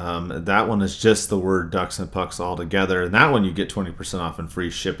manscaped.com. That one is just the word Ducks and Pucks all together. And that one you get 20% off and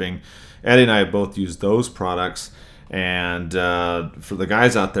free shipping. Eddie and I have both used those products. And for the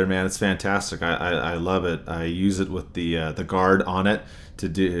guys out there, man, it's fantastic. I love it. I use it with the guard on it to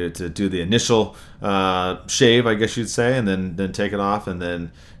do the initial shave, I guess you'd say, and then take it off and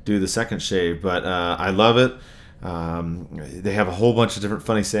then do the second shave. But I love it. They have a whole bunch of different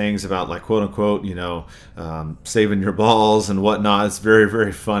funny sayings about, like, quote unquote, saving your balls and whatnot. It's very,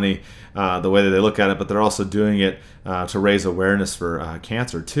 very funny the way that they look at it, but they're also doing it to raise awareness for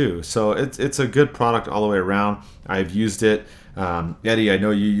cancer too. So it's a good product all the way around. I've used it. Eddie, I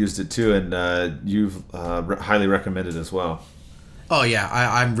know you used it too, and you've highly recommended it as well. Oh yeah,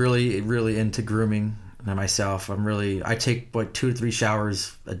 I'm really, really into grooming. than myself. I take like 2 to 3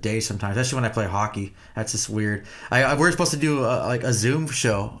 showers a day sometimes, especially when I play hockey. That's just weird. We're supposed to do a Zoom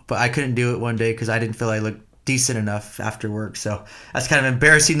show, but I couldn't do it one day because I didn't feel I looked decent enough after work. So that's kind of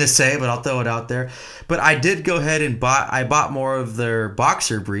embarrassing to say, but I'll throw it out there. But I did go ahead and bought more of their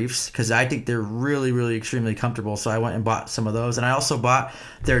boxer briefs because I think they're really, really extremely comfortable. So I went and bought some of those, and I also bought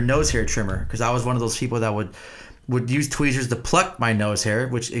their nose hair trimmer because I was one of those people that would use tweezers to pluck my nose hair,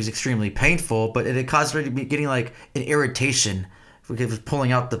 which is extremely painful, but it caused me to be getting like an irritation because it was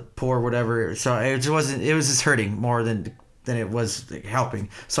pulling out the pore, whatever. So it was just hurting more than it was helping.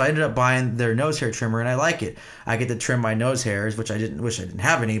 So I ended up buying their nose hair trimmer, and I like it. I get to trim my nose hairs, which I wish I didn't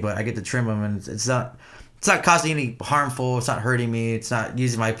have any, but I get to trim them, and it's not causing any harmful. It's not hurting me. It's not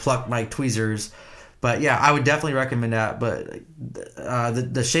using my tweezers. But yeah, I would definitely recommend that. But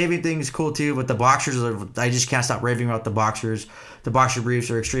the shaving thing is cool too. But the boxers, I just can't stop raving about the boxers. The boxer briefs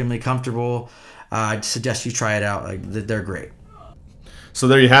are extremely comfortable. I'd suggest you try it out. Like, they're great. So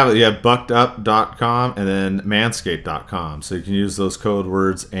there you have it. You have buckedup.com and then manscaped.com. So you can use those code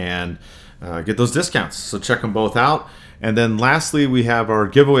words and get those discounts. So check them both out. And then lastly, we have our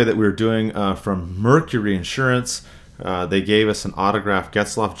giveaway that we were doing from Mercury Insurance. They gave us an autographed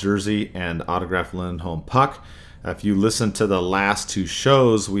Getzlaf jersey and autographed Lindholm puck. If you listen to the last 2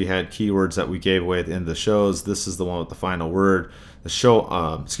 shows, we had keywords that we gave away at the end of the shows. This is the one with the final word.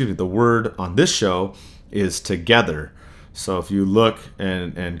 The word on this show is together. So if you look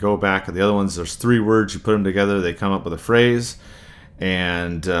and go back at the other ones, there's 3 words. You put them together, they come up with a phrase.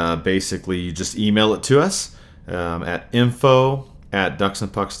 And basically, you just email it to us at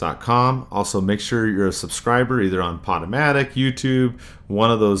info@ducksandpucks.com. Also, make sure you're a subscriber either on Podomatic, YouTube,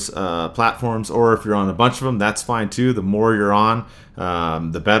 one of those platforms, or if you're on a bunch of them, that's fine too. The more you're on,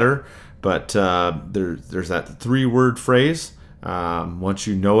 the better. But there's that 3-word phrase. Once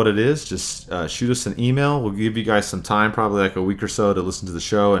you know what it is, just shoot us an email. We'll give you guys some time, probably like a week or so, to listen to the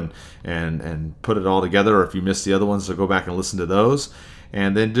show and put it all together. Or if you missed the other ones, to go back and listen to those.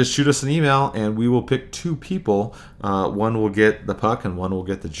 And then just shoot us an email, and we will pick 2 people. One will get the puck, and one will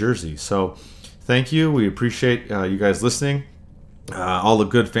get the jersey. So thank you. We appreciate you guys listening. All the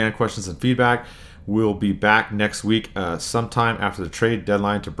good fan questions and feedback. We'll be back next week sometime after the trade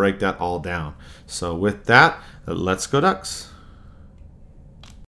deadline to break that all down. So with that, let's go Ducks.